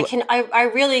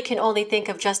 I really can only think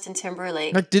of Justin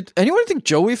Timberlake. Like, did anyone think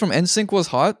Joey from NSYNC was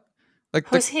hot? Like,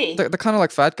 Who's he? The kind of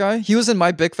like fat guy. He was in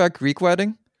My Big Fat Greek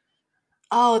Wedding.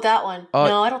 Oh, that one.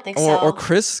 No, I don't think so. Or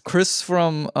Chris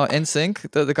from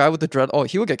NSYNC, the guy with the dread. Oh,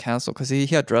 he would get canceled because he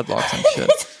had dreadlocks and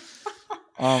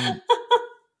shit.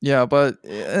 Yeah, but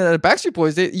Backstreet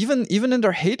Boys, they even in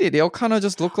their heyday, they all kind of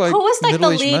just look like who was like the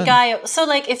middle-aged lead men. guy? So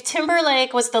like, if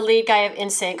Timberlake was the lead guy of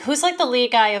NSYNC, who's like the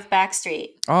lead guy of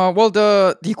Backstreet? Well,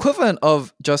 the equivalent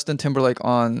of Justin Timberlake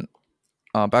on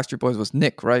Backstreet Boys was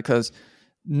Nick, right? Because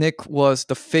Nick was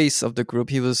the face of the group.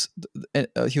 He was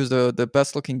the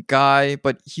best looking guy,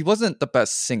 but he wasn't the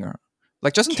best singer.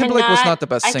 Like Justin Timberlake was not the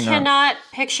best singer. I cannot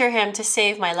picture him to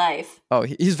save my life. Oh,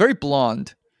 he's very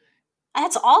blonde.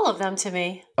 That's all of them to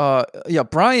me. Yeah,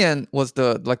 Brian was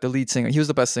the lead singer. He was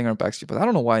the best singer in Backstreet Boys. I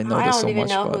don't know why I know this so much.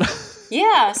 But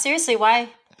yeah, seriously, why?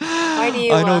 Why do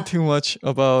you? I know too much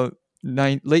about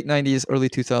late 90s, early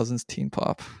 2000s teen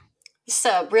pop. It's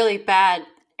a really bad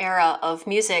era of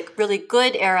music, really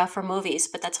good era for movies,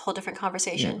 but that's a whole different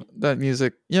conversation. Yeah, that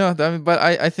music, yeah. But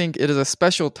I think it is a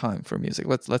special time for music.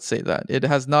 Let's say that it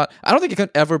has not. I don't think it can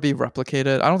ever be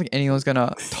replicated. I don't think anyone's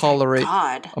gonna tolerate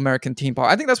American teen pop.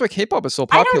 I think that's why K-pop is so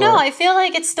popular. I don't know. I feel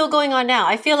like it's still going on now.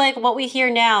 I feel like what we hear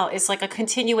now is like a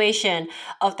continuation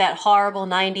of that horrible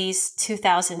 90s,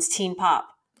 2000s teen pop.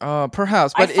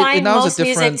 Perhaps, but I find it now most is a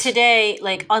different music today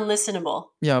like unlistenable.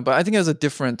 Yeah, but I think it has a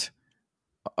different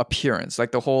appearance,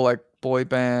 like the whole like boy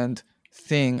band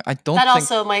thing. I don't. That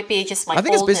also might be just like. I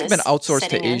think it's basically been outsourced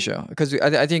to Asia because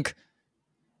I think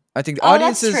the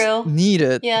audiences need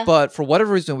it, but for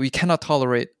whatever reason we cannot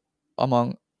tolerate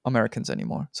among Americans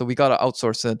anymore. So we gotta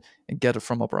outsource it and get it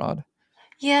from abroad.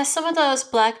 Yeah, some of those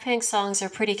Blackpink songs are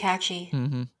pretty catchy,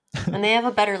 and they have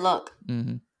a better look.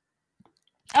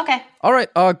 Okay. All right.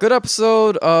 Good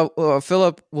episode.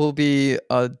 Philip will be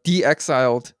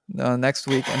de-exiled next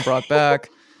week and brought back.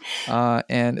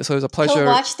 And so it was a pleasure. He'll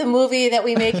watch the movie that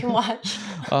we make him watch.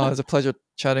 It was a pleasure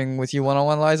chatting with you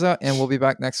one-on-one, Liza, and we'll be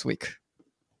back next week.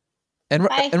 And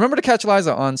remember to catch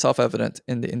Liza on Self-Evident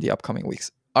in the upcoming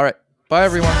weeks. All right. Bye,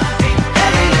 everyone.